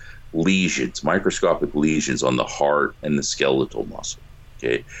is lesions, microscopic lesions on the heart and the skeletal muscle.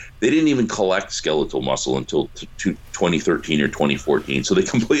 Okay, they didn't even collect skeletal muscle until 2013 or 2014. So they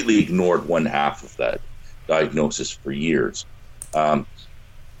completely ignored one half of that diagnosis for years.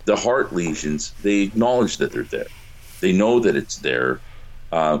 The heart lesions, they acknowledge that they're there. They know that it's there,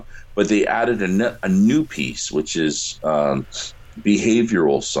 but they added a new piece, which is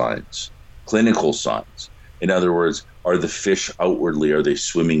behavioral signs, clinical signs. In other words, are the fish outwardly, are they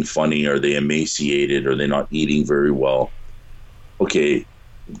swimming funny? Are they emaciated? Are they not eating very well? Okay,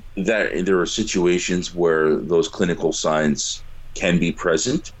 there are situations where those clinical signs can be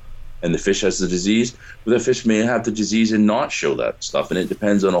present, and the fish has the disease, but the fish may have the disease and not show that stuff. And it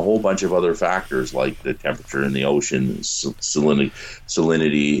depends on a whole bunch of other factors like the temperature in the ocean, salinity,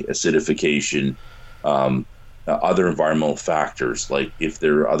 acidification, other environmental factors, like if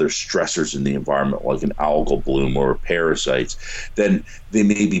there are other stressors in the environment, like an algal bloom or parasites, then they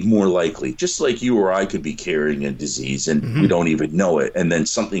may be more likely, just like you or I could be carrying a disease and we don't even know it. And then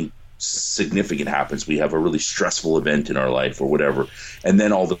something significant happens. We have a really stressful event in our life or whatever. And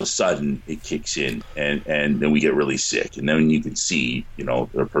then all of a sudden it kicks in and then we get really sick. And then you can see,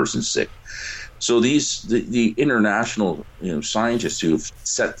 the person's sick. So the international scientists who have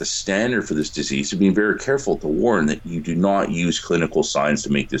set the standard for this disease have been very careful to warn that you do not use clinical signs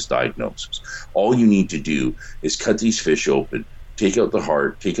to make this diagnosis. All you need to do is cut these fish open, take out the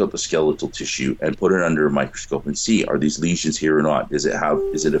heart, take out the skeletal tissue, and put it under a microscope and see, are these lesions here or not? Is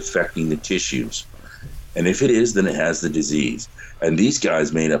it affecting the tissues? And if it is, then it has the disease. And these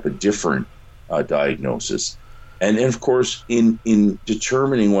guys made up a different diagnosis. And of course, in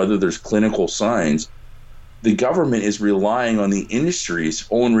determining whether there's clinical signs, the government is relying on the industry's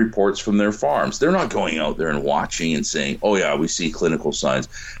own reports from their farms. They're not going out there and watching and saying, oh yeah, we see clinical signs.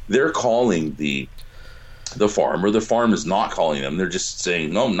 They're calling the farmer. The farm is not calling them. They're just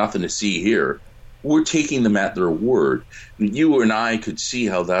saying, no, nothing to see here. We're taking them at their word. You and I could see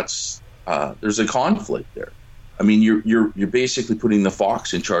how that's there's a conflict there. I mean, you're basically putting the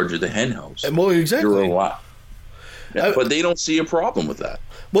fox in charge of the hen house. Well, exactly. Yeah, but they don't see a problem with that.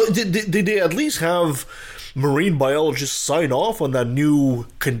 Well, did they at least have marine biologists sign off on that new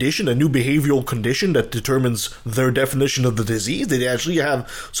condition, a new behavioral condition that determines their definition of the disease? Did they actually have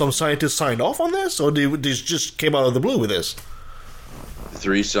some scientists sign off on this, or they just came out of the blue with this?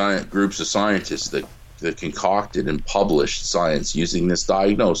 Three groups of scientists that concocted and published science using this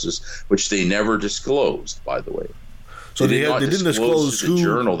diagnosis, which they never disclosed, by the way. So they didn't disclose to the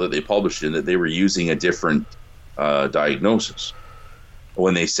journal that they published in that they were using a different diagnosis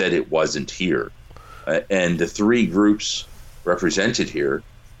when they said it wasn't here. And the three groups represented here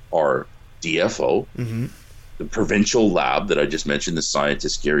are DFO, the provincial lab that I just mentioned, the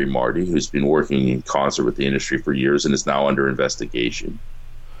scientist Gary Marty, who's been working in concert with the industry for years and is now under investigation,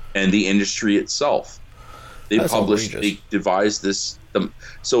 and the industry itself. They devised this.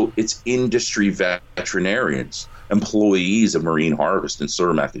 So it's industry veterinarians, employees of Marine Harvest and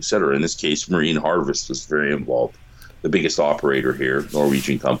Cermak, etc. In this case, Marine Harvest was very involved, the biggest operator here,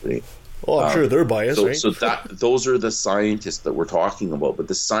 Norwegian company. Well, I'm sure they're biased, right? So those are the scientists that we're talking about. But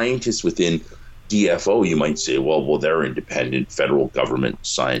the scientists within DFO, you might say, well, they're independent federal government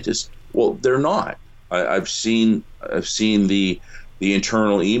scientists. Well, they're not. I've seen the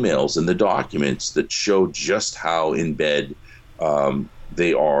internal emails and the documents that show just how in bed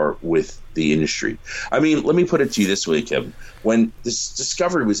they are with the industry. I mean, let me put it to you this way, Kevin. When this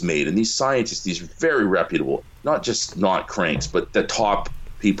discovery was made, and these scientists, these very reputable, not cranks, but the top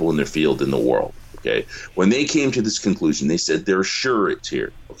people in their field in the world, okay, when they came to this conclusion, they said they're sure it's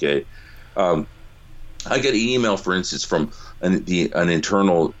here, okay? I get an email, for instance, from an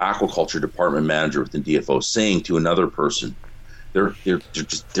internal aquaculture department manager within DFO saying to another person, they're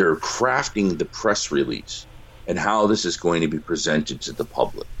crafting the press release and how this is going to be presented to the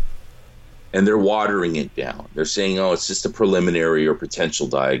public. And they're watering it down. They're saying, oh, it's just a preliminary or potential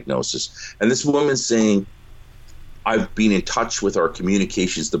diagnosis. And this woman's saying, I've been in touch with our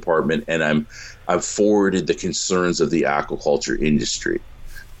communications department and I've forwarded the concerns of the aquaculture industry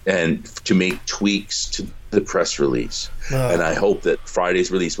and to make tweaks to the press release. And I hope that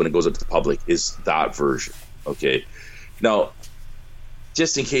Friday's release, when it goes up to the public, is that version. Okay. Now,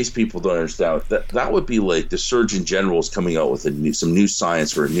 just in case people don't understand, that would be like the Surgeon General is coming out with some new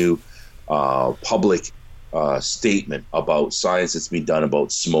science or a new public statement about science that's been done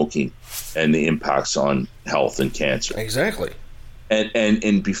about smoking and the impacts on health and cancer. Exactly.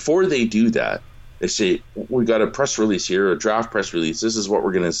 And before they do that, they say, we got a press release here, a draft press release. This is what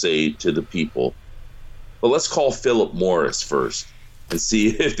we're going to say to the people. But let's call Philip Morris first and see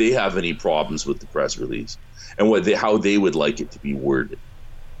if they have any problems with the press release and how they would like it to be worded.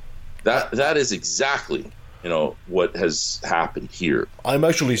 That is exactly what has happened here. I'm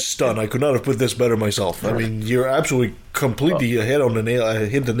actually stunned. I could not have put this better myself. I mean, you're absolutely completely hit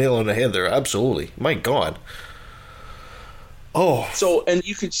the nail on the head there. Absolutely. My God. Oh. So, and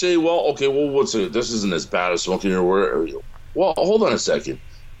you could say, this isn't as bad as smoking or whatever. Well, hold on a second.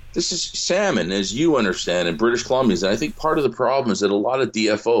 This is salmon, as you understand, in British Columbia. And I think part of the problem is that a lot of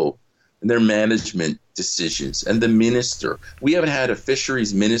DFO and their management decisions and the minister, we haven't had a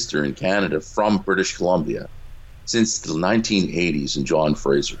fisheries minister in Canada from British Columbia since the 1980s in John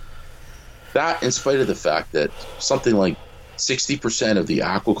Fraser. That, in spite of the fact that something like 60% of the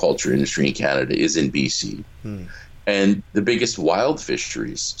aquaculture industry in Canada is in BC. And the biggest wild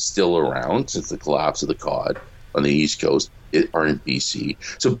fisheries still around since the collapse of the cod on the East Coast are in BC.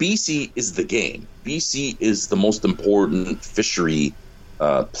 So BC is the game. BC is the most important fishery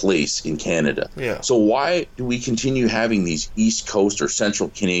place in Canada. Yeah. So why do we continue having these East Coast or Central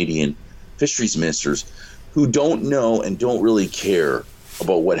Canadian fisheries ministers who don't know and don't really care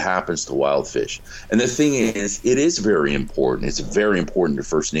about what happens to wild fish? And the thing is, it is very important. It's very important to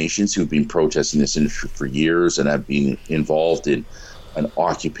First Nations who've been protesting this industry for years and have been involved in an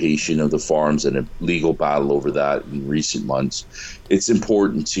occupation of the farms and a legal battle over that in recent months. It's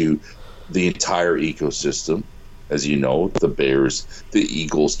important to the entire ecosystem. As you know, the bears, the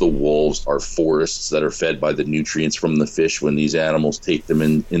eagles, the wolves are forests that are fed by the nutrients from the fish when these animals take them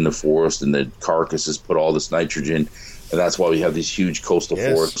in the forest, and the carcasses put all this nitrogen, and that's why we have these huge coastal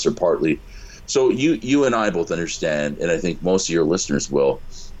forests are partly. So you and I both understand, and I think most of your listeners will,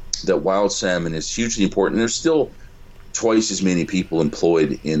 that wild salmon is hugely important. There's still twice as many people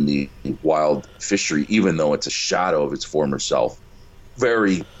employed in the wild fishery, even though it's a shadow of its former self,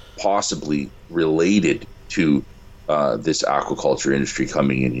 very possibly related to this aquaculture industry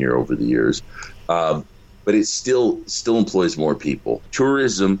coming in here over the years. But it still employs more people.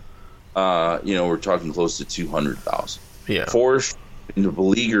 Tourism, we're talking close to 200,000. Yeah. Forestry, in the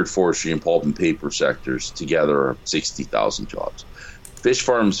beleaguered forestry and pulp and paper sectors together are 60,000 jobs. Fish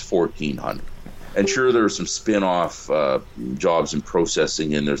farms, 1,400. And sure, there are some spin-off jobs in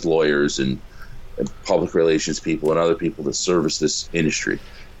processing, and there's lawyers and public relations people and other people that service this industry.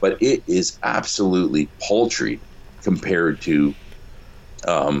 But it is absolutely paltry compared to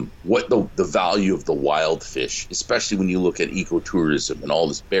what the value of the wild fish, especially when you look at ecotourism and all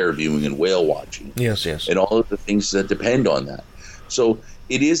this bear viewing and whale watching. Yes. And all of the things that depend on that. So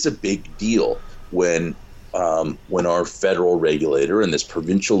it is a big deal when our federal regulator and this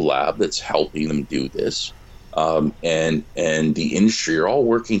provincial lab that's helping them do this and the industry are all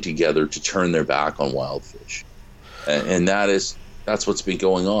working together to turn their back on wild fish. And that's what's been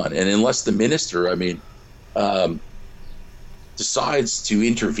going on. And unless the minister, decides to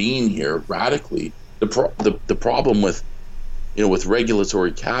intervene here radically, the problem with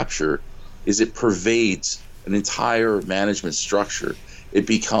regulatory capture is it pervades an entire management structure.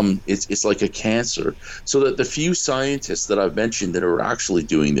 It's like a cancer, so that the few scientists that I've mentioned that are actually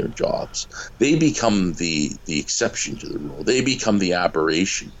doing their jobs, they become the exception to the rule. They become the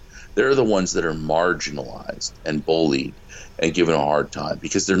aberration. They're the ones that are marginalized and bullied and given a hard time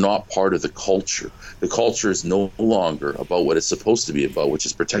because they're not part of the culture. The culture is no longer about what it's supposed to be about, which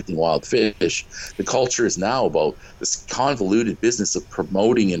is protecting wild fish. The culture is now about this convoluted business of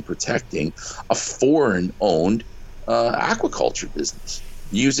promoting and protecting a foreign-owned aquaculture business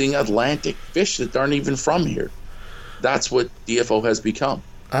using Atlantic fish that aren't even from here. That's what DFO has become.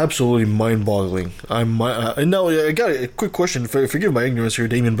 Absolutely mind-boggling. Now I got a quick question. Forgive my ignorance here,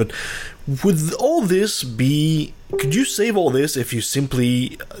 Damien, but would all this be? Could you save all this if you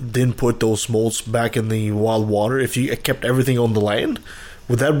simply didn't put those smolts back in the wild water? If you kept everything on the land,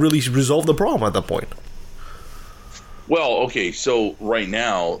 would that really resolve the problem at that point? Well, okay. So right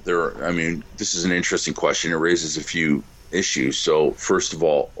now, this is an interesting question. It raises a few issues. So first of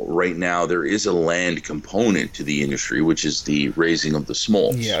all, right now there is a land component to the industry, which is the raising of the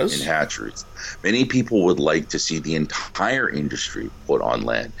smolts in hatcheries. Many people would like to see the entire industry put on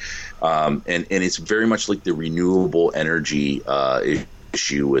land, and it's very much like the renewable energy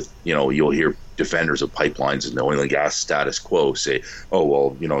issue with, you'll hear defenders of pipelines and the oil and gas status quo say, oh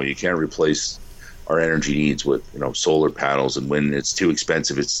well, you can't replace our energy needs with solar panels, and when it's too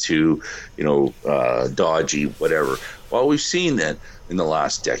expensive, it's too dodgy, whatever. Well, we've seen that in the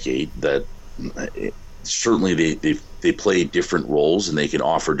last decade that certainly they play different roles and they can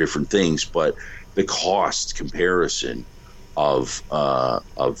offer different things, but the cost comparison of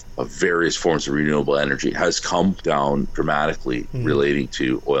various forms of renewable energy has come down dramatically relating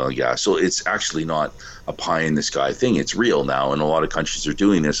to oil and gas. So it's actually not a pie in the sky thing. It's real now, and a lot of countries are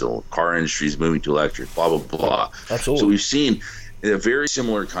doing this. The car industry is moving to electric, blah, blah, blah. Absolutely. So we've seen a very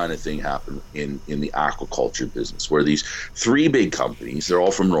similar kind of thing happen in the aquaculture business, where these three big companies, they're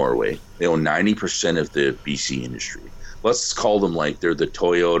all from Norway, they own 90% of the BC industry. Let's call them like they're the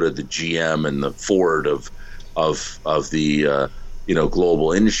Toyota, the GM, and the Ford of the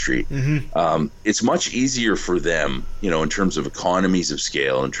global industry. It's much easier for them, in terms of economies of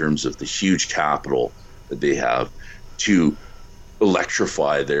scale, in terms of the huge capital that they have, to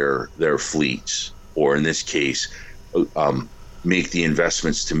electrify their fleets, or in this case, make the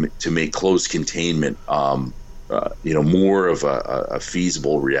investments to make closed containment, more of a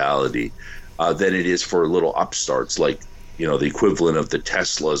feasible reality than it is for little upstarts like, the equivalent of the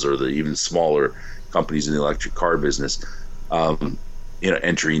Teslas or the even smaller companies in the electric car business,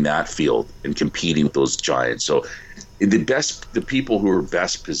 entering that field and competing with those giants. So the people who are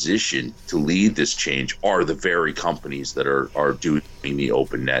best positioned to lead this change are the very companies that are doing the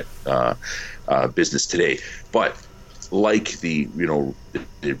open net business today. But like the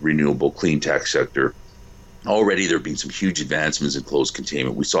renewable clean tech sector, already there have been some huge advancements in closed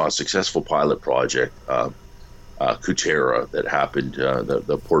containment. We saw a successful pilot project, Kutera, that happened.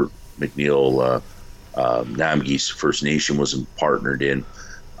 The Port McNeil Namgis First Nation was partnered in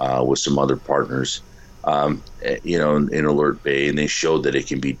with some other partners, in Alert Bay, and they showed that it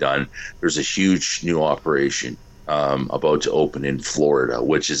can be done. There's a huge new operation about to open in Florida,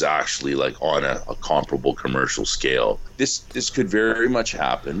 which is actually like on a comparable commercial scale. This could very much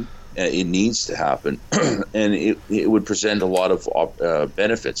happen. It needs to happen, and it would present a lot of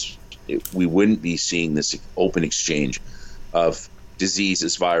benefits. We wouldn't be seeing this open exchange of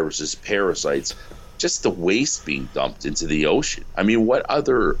diseases, viruses, parasites, just the waste being dumped into the ocean. I mean, what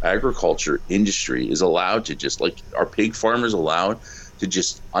other agriculture industry is allowed to just, like, are pig farmers allowed to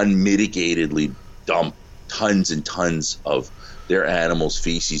just unmitigatedly dump tons and tons of their animals'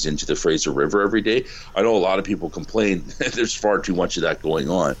 feces into the Fraser River every day? I know a lot of people complain there's far too much of that going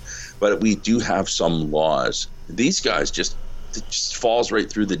on, but we do have some laws. These guys just it just falls right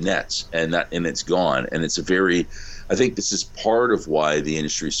through the nets, and it's gone. And it's I think this is part of why the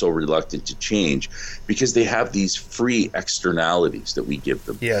industry is so reluctant to change, because they have these free externalities that we give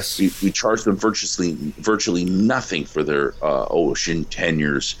them. Yes, we charge them virtually nothing for their ocean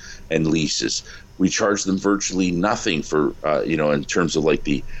tenures and leases. We charge them virtually nothing for in terms of like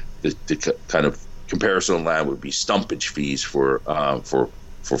the kind of comparison on land would be stumpage fees for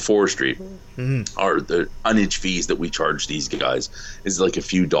forestry, or the tonnage fees that we charge these guys is like a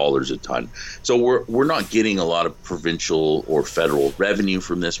few dollars a ton. So we're not getting a lot of provincial or federal revenue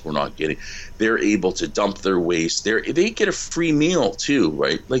from this. They're able to dump their waste. They get a free meal too,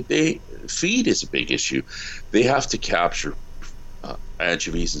 right? Like feed is a big issue. They have to capture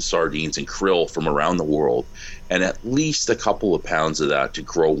anchovies and sardines and krill from around the world, and at least a couple of pounds of that to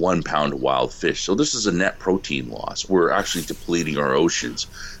grow 1 pound of wild fish. So this is a net protein loss. We're actually depleting our oceans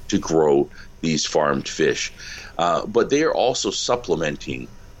to grow these farmed fish. But they are also supplementing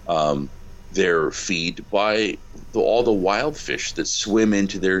their feed by all the wild fish that swim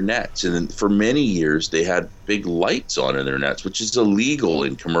into their nets. And for many years, they had big lights on in their nets, which is illegal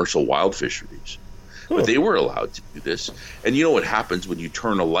in commercial wild fisheries. But they were allowed to do this. And you know what happens when you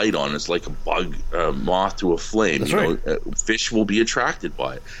turn a light on? It's like a bug, moth to a flame. That's right. Fish will be attracted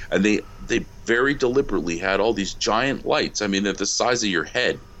by it. And they very deliberately had all these giant lights. I mean, they're the size of your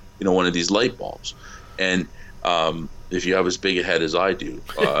head, one of these light bulbs. And if you have as big a head as I do,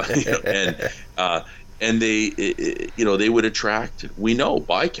 and they would attract, we know,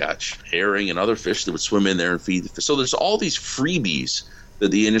 bycatch, herring and other fish that would swim in there and feed the fish. So there's all these freebies that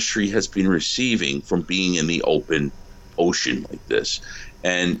the industry has been receiving from being in the open ocean like this,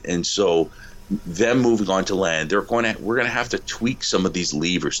 and so them moving on to land, we're going to have to tweak some of these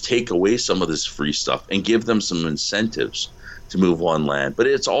levers, take away some of this free stuff, and give them some incentives to move on land. But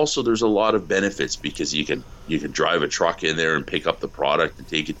it's also, there's a lot of benefits, because you can drive a truck in there and pick up the product and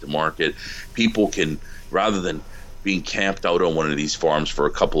take it to market. People can, rather than being camped out on one of these farms for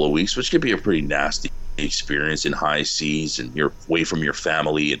a couple of weeks, which could be a pretty nasty experience in high seas, and you're away from your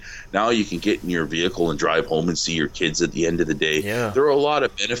family, and now you can get in your vehicle and drive home and see your kids at the end of the day. There are a lot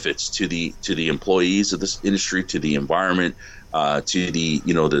of benefits to the employees of this industry, to the environment, to the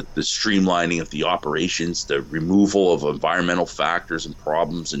the streamlining of the operations, the removal of environmental factors and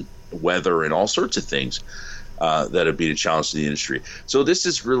problems and weather and all sorts of things that have been a challenge to the industry. So this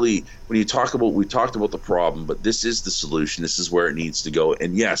is really, when you talk about, we talked about the problem, but this is the solution. This is where it needs to go.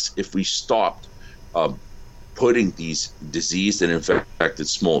 And yes, if we stopped putting these diseased and infected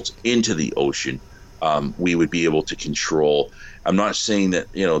smolts into the ocean, we would be able to control. I'm not saying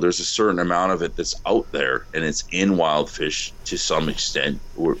that there's a certain amount of it that's out there and it's in wild fish to some extent.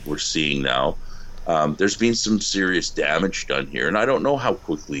 We're seeing now. There's been some serious damage done here, and I don't know how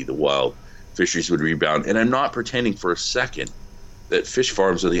quickly the wild fisheries would rebound. And I'm not pretending for a second that fish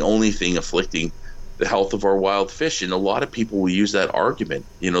farms are the only thing afflicting the health of our wild fish. And a lot of people will use that argument.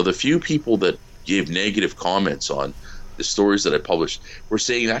 The few people that gave negative comments on the stories that I published were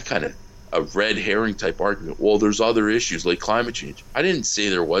saying that kind of a red herring type argument. Well, there's other issues like climate change. I didn't say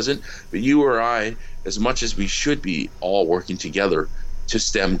there wasn't, but you or I, as much as we should be all working together to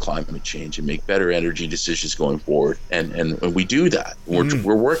stem climate change and make better energy decisions going forward. And we do that.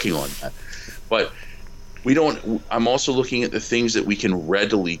 We're working on that. But I'm also looking at the things that we can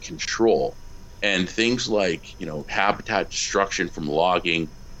readily control, and things like, habitat destruction from logging,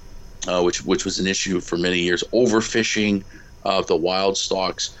 which was an issue for many years, overfishing of the wild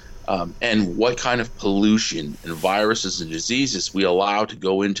stocks, and what kind of pollution and viruses and diseases we allow to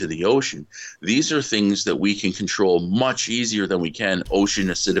go into the ocean. These are things that we can control much easier than we can ocean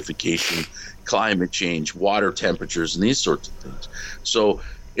acidification, climate change, water temperatures, and these sorts of things. So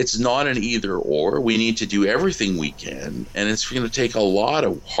it's not an either or. We need to do everything we can, and it's going to take a lot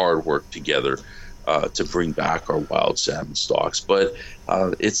of hard work together to bring back our wild salmon stocks. But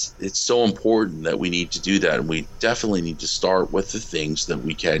it's so important that we need to do that, and we definitely need to start with the things that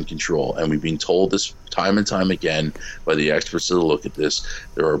we can control. And we've been told this time and time again by the experts that look at this.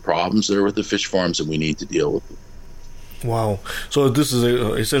 There are problems there with the fish farms, and we need to deal with them. Wow. So this is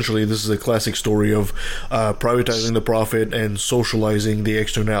essentially a classic story of privatizing the profit and socializing the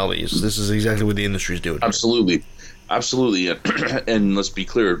externalities. This is exactly what the industry is doing. Absolutely. Absolutely. And let's be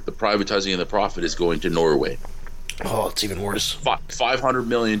clear, the privatizing of the profit is going to Norway. Oh, it's even worse. $500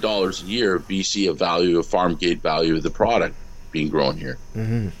 million a year BC of farm gate value of the product being grown here.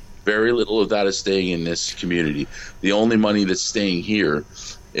 Mm-hmm. Very little of that is staying in this community. The only money that's staying here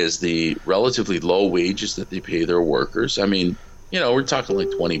is the relatively low wages that they pay their workers. I mean, we're talking like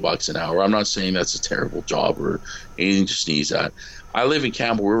 $20 an hour. I'm not saying that's a terrible job or anything to sneeze at. I live in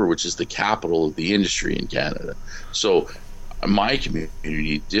Campbell River, which is the capital of the industry in Canada. So my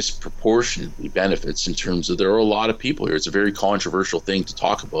community disproportionately benefits in terms of there are a lot of people here. It's a very controversial thing to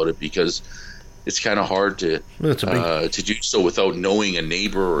talk about it because it's kind of hard to do so without knowing a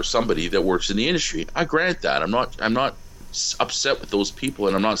neighbor or somebody that works in the industry. I grant that. I'm not upset with those people,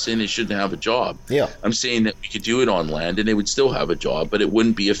 and I'm not saying they shouldn't have a job. Yeah. I'm saying that we could do it on land and they would still have a job, but it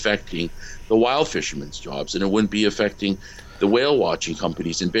wouldn't be affecting the wild fishermen's jobs, and it wouldn't be affecting the whale watching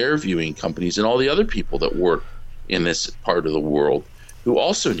companies and bear viewing companies and all the other people that work in this part of the world who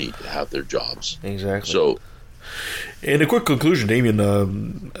also need to have their jobs. Exactly. So, in a quick conclusion, Damien,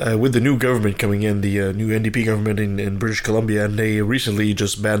 with the new government coming in, the new NDP government in British Columbia, and they recently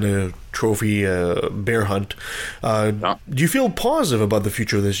just banned a trophy bear hunt. Do you feel positive about the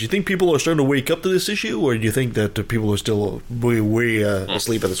future of this? Do you think people are starting to wake up to this issue, or do you think that people are still way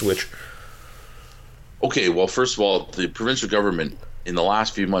asleep at the switch? Okay, well, first of all, the provincial government in the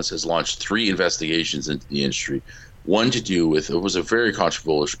last few months has launched 3 investigations into the industry. One to do with, it was a very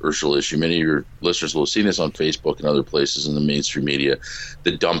controversial issue. Many of your listeners will have seen this on Facebook and other places in the mainstream media,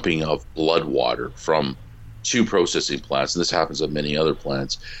 the dumping of blood water from 2 processing plants. And this happens at many other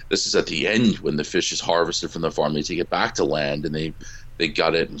plants. This is at the end when the fish is harvested from the farm. They take it back to land and they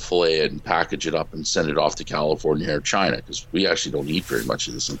gut it and fillet it and package it up and send it off to California or China, because we actually don't eat very much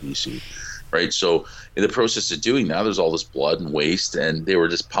of this in BC. Right, so in the process of doing that, there's all this blood and waste, and they were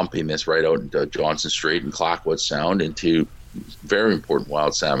just pumping this right out into Johnson Strait and Clayoquot Sound into very important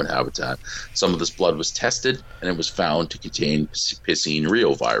wild salmon habitat. Some of this blood was tested, and it was found to contain piscine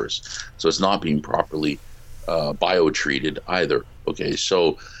reovirus, so it's not being properly biotreated either. Okay,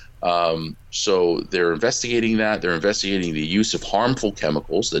 so they're investigating that. They're investigating the use of harmful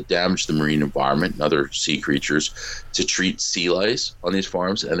chemicals that damage the marine environment and other sea creatures to treat sea lice on these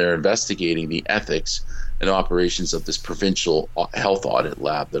farms, and they're investigating the ethics and operations of this provincial health audit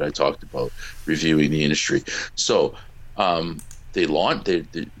lab that I talked about, reviewing the industry. So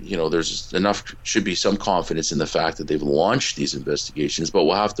there's enough, should be some confidence in the fact that they've launched these investigations, but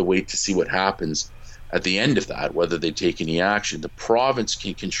we'll have to wait to see what happens at the end of that, whether they take any action. The province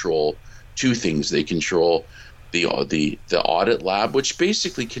can control 2 things. They control the audit lab, which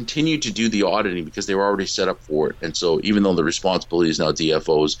basically continued to do the auditing because they were already set up for it. And so even though the responsibility is now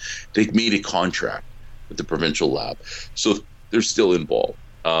DFO's, they made a contract with the provincial lab. So they're still involved.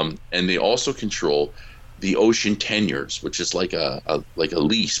 And they also control the ocean tenures, which is like a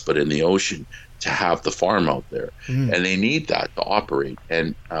lease, but in the ocean, to have the farm out there. And they need that to operate.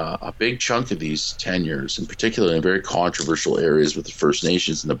 And a big chunk of these tenures, in particular in very controversial areas with the First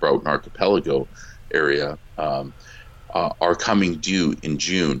Nations in the Broughton Archipelago area, are coming due in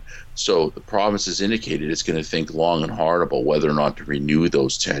June. So the province has indicated it's going to think long and hard about whether or not to renew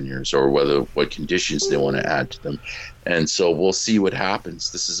those tenures or what conditions they want to add to them. And so we'll see what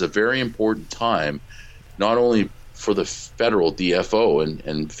happens. This is a very important time, not only for the federal DFO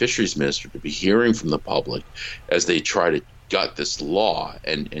and fisheries minister to be hearing from the public as they try to gut this law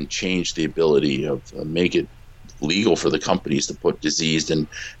and change the ability of make it legal for the companies to put diseased and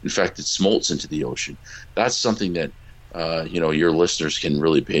infected smolts into the ocean. That's something that your listeners can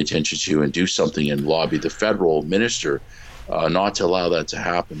really pay attention to and do something and lobby the federal minister not to allow that to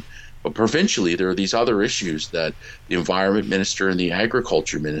happen. But provincially, there are these other issues that the environment minister and the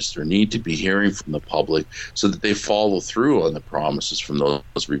agriculture minister need to be hearing from the public so that they follow through on the promises from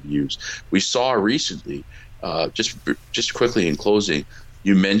those reviews. We saw recently, just quickly in closing,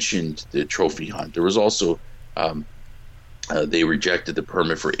 you mentioned the trophy hunt. There was also, they rejected the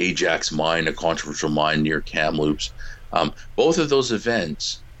permit for Ajax Mine, a controversial mine near Kamloops. Both of those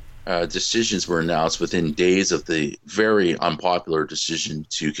events, decisions were announced within days of the very unpopular decision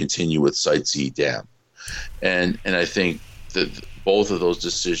to continue with Site C Dam. And I think that both of those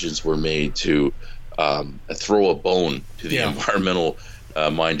decisions were made to throw a bone to the environmental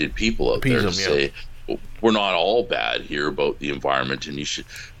minded people out there to say, we're not all bad here about the environment, and you should,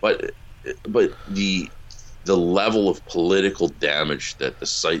 but the level of political damage that the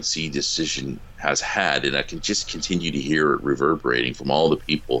Site C decision has had, and I can just continue to hear it reverberating from all the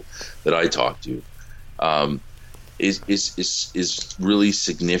people that I talk to, is really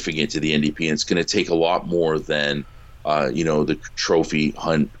significant to the NDP, and it's going to take a lot more than the trophy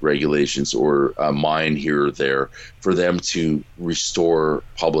hunt regulations or a mine here or there for them to restore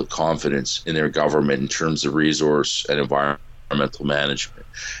public confidence in their government in terms of resource and environmental management.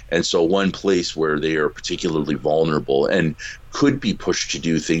 And so one place where they are particularly vulnerable and could be pushed to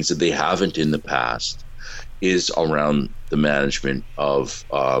do things that they haven't in the past is around the management of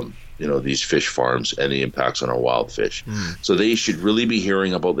these fish farms and the impacts on our wild fish. So they should really be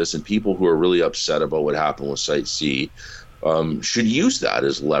hearing about this, and people who are really upset about what happened with Site C should use that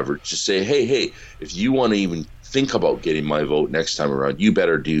as leverage to say, hey, if you want to even think about getting my vote next time around, you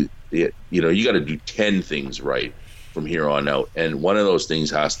better do it. You got to do 10 things right from here on out. And one of those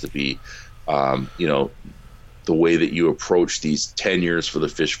things has to be, the way that you approach these tenures for the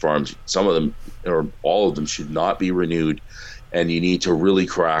fish farms. Some of them, or all of them, should not be renewed. And you need to really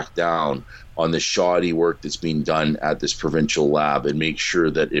crack down on the shoddy work that's being done at this provincial lab and make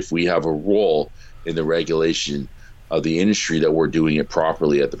sure that if we have a role in the regulation of the industry, that we're doing it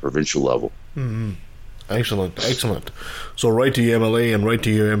properly at the provincial level. Mm-hmm. Excellent. So write to your MLA and write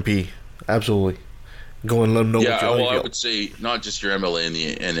to your MP. Absolutely. Go and let them know. Yeah, I would say not just your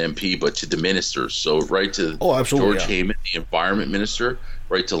MLA and MP, but to the ministers. So write to George Heyman, the Environment Minister.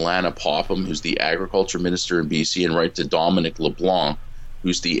 Write to Lana Popham, who's the Agriculture Minister in BC, and write to Dominic LeBlanc,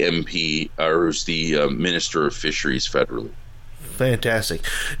 who's the MP or who's the Minister of Fisheries federally. Fantastic.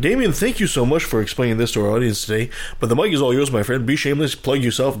 Damien, thank you so much for explaining this to our audience today. But the mic is all yours, my friend. Be shameless, plug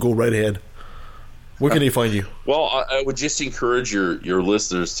yourself, go right ahead. Where can they find you? Well, I would just encourage your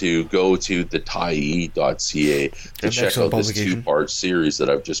listeners to go to thetie.ca to check out this 2-part series that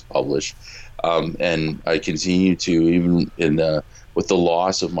I've just published. And I continue to, even with the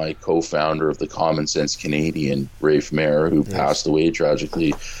loss of my co-founder of the Common Sense Canadian, Rafe Mayer, who passed away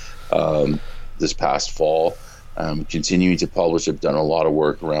tragically this past fall, continuing to publish. I've done a lot of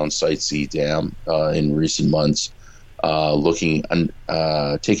work around Site C Dam in recent months, looking and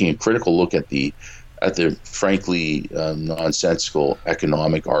taking a critical look at the frankly nonsensical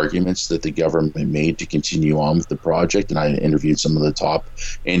economic arguments that the government made to continue on with the project. And I interviewed some of the top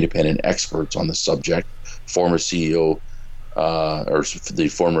independent experts on the subject, former CEO or the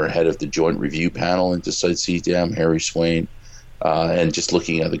former head of the Joint Review Panel into Site C Dam, Harry Swain, and just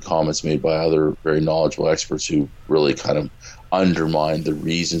looking at the comments made by other very knowledgeable experts who really kind of undermined the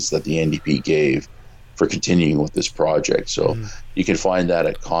reasons that the NDP gave for continuing with this project. So you can find that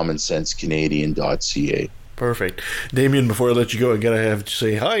at commonsensecanadian.ca. Perfect. Damien, before I let you go, again, I have to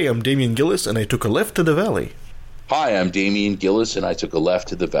say, hi, I'm Damien Gillis, and I took a left to the valley. Hi, I'm Damien Gillis, and I took a left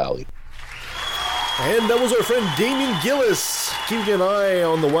to the valley. And that was our friend Damien Gillis, keeping an eye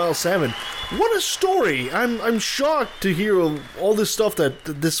on the wild salmon. What a story! I'm shocked to hear all this stuff, that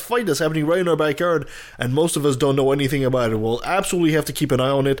this fight that's happening right in our backyard, and most of us don't know anything about it. We'll absolutely have to keep an eye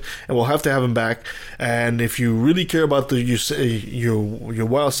on it, and we'll have to have him back. And if you really care about your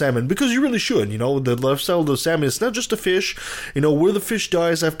wild salmon, because you really should, the lifestyle of the salmon is not just a fish. Where the fish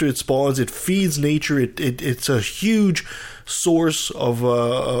dies after it spawns, it feeds nature. It's a huge source of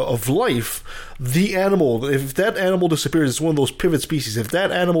life. The animal, if that animal disappears, it's one of those pivot species. If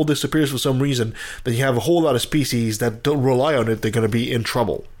that animal disappears for some reason, then you have a whole lot of species that don't rely on it. They're going to be in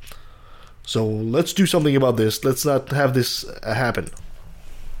trouble. So let's do something about this. Let's not have this happen.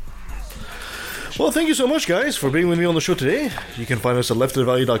 Well, thank you so much, guys, for being with me on the show today. You can find us at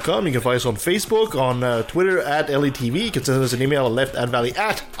leftofthevalley.com. You can find us on Facebook, on Twitter at LATV. You can send us an email at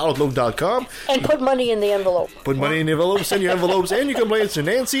leftatvalley@outlook.com. And put money in the envelope. Put money in the envelope, send your envelopes, and you can play it to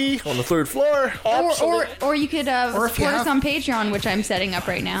Nancy on the 3rd floor. Or you could support us on Patreon, which I'm setting up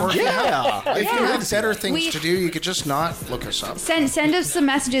right now. If you have better things to do, you could just not look us up. Send us some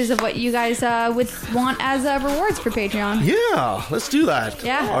messages of what you guys would want as rewards for Patreon. Yeah, let's do that.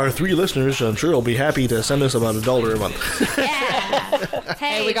 Yeah. Our 3 listeners, I'm sure, will be happy to send us about $1 a month.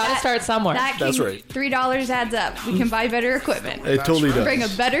 Hey, we got to start somewhere. That's right. $3 adds up. We can buy better equipment. It totally does. Bring a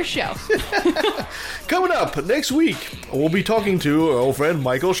better show. Coming up next week, we'll be talking to our old friend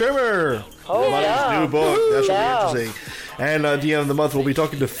Michael Shermer about his new book. That should be interesting. And at the end of the month, we'll be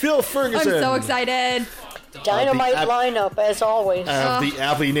talking to Phil Ferguson. I'm so excited. Dynamite lineup, as always. The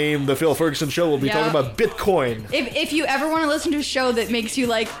aptly named The Phil Ferguson Show. We'll be talking about Bitcoin. If you ever want to listen to a show that makes you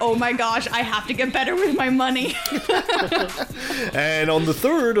like, oh my gosh, I have to get better with my money. And on the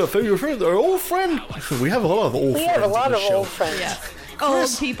 3rd of February, our old friend, we have a lot of old friends. We have a lot of old friends. Yeah.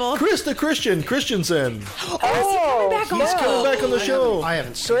 Old people. Chris the Christian Christensen. He's coming back on the show. I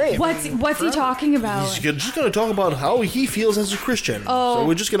haven't seen him. What's he talking about? He's just going to talk about how he feels as a Christian. So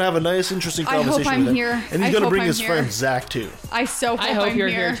we're just going to have a nice, interesting conversation I hope I'm with him. here. And he's going to bring his friend Zach too. I hope you're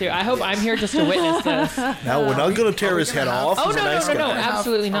here too. I hope I'm here just to witness this. Now we're not going to tear his head off. Oh, He's no, a nice guy. no,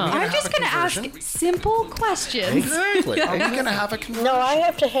 absolutely not. I'm just going to ask simple questions. Exactly. Are we going to have a conversion? No, I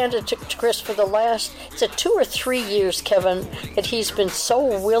have to hand it to Chris for the last, 2 or 3 years, Kevin, that he's been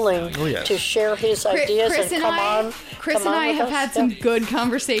so willing to share his ideas Chris and Chris and I have had some good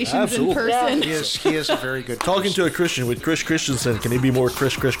conversations in person. Yeah. He is a very good Talking to a Christian with Chris Christensen, can he be more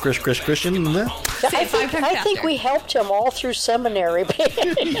Christian than that? I think we helped him all through seminary,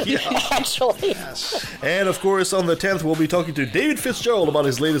 actually. Yes. And of course, on the 10th, we'll be talking to David Fitzgerald about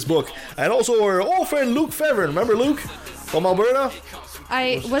his latest book, and also our old friend Luke Fevern. Remember Luke from Alberta?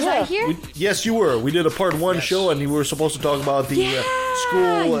 I here? Yes, you were. We did a part 1 show, and you were supposed to talk about the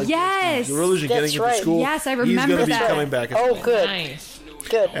school, yes, the religion getting into school. Yes, I remember that. He's going to be coming back. Oh, well. good. Nice.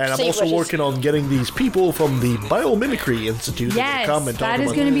 Good. And I'm also working on getting these people from the Biomimicry Institute to come and talk about that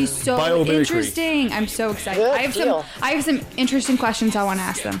is going to be so biomimicry. Interesting. I'm so excited. Good I have some interesting questions I want to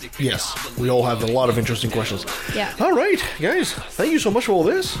ask them. Yes, we all have a lot of interesting questions. Yeah. All right, guys. Thank you so much for all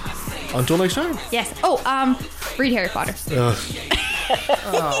this. Until next time. Yes. Oh, read Harry Potter.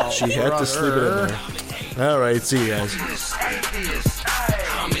 She had to slip it in there. All right. See you guys.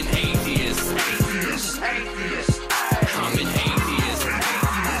 I'm an atheist. I'm an atheist.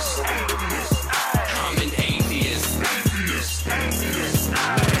 I'm an atheist.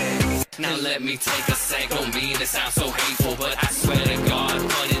 Now let me take a sec. Don't mean to sound so hateful, but I swear to God,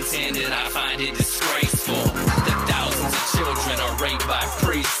 pun intended, I find it disgraceful that thousands of children are raped by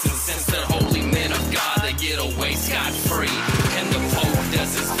priests, and since they're holy men of God, they get away scot-free. And the Pope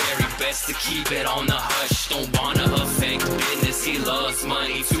does his very best to keep it on the hush. Don't wanna affect business, he loves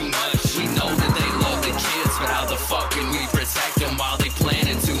money too much. We know that they love the kids, but how the fuck can we protect them while they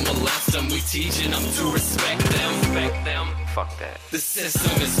planning to molest them? We teaching them to respect them. Fuck that. The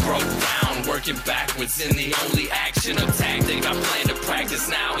system is broke down, working backwards, and the only action or tactic I plan to practice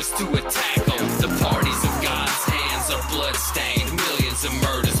now is to attack them. The parties of God's hands are bloodstained, millions of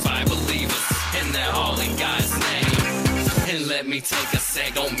murders by believers, and they're all in God's name. And let me take a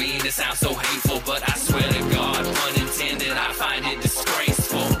sec, don't mean to sound so hateful, but I swear to God, pun intended, I find it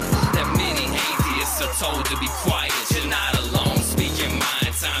disgraceful that many atheists are told to be quiet. You're not alone, speak your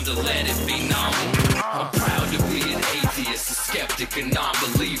mind, time to let it be known. I'm proud to be an atheist, a skeptic, a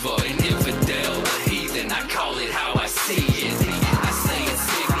non-believer, an infidel, a heathen, I call it how I see it. I say it's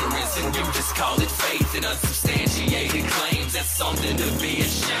ignorance and you just call it faith, and unsubstantiated claims, that's something to be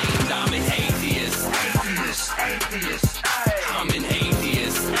ashamed. I'm an atheist.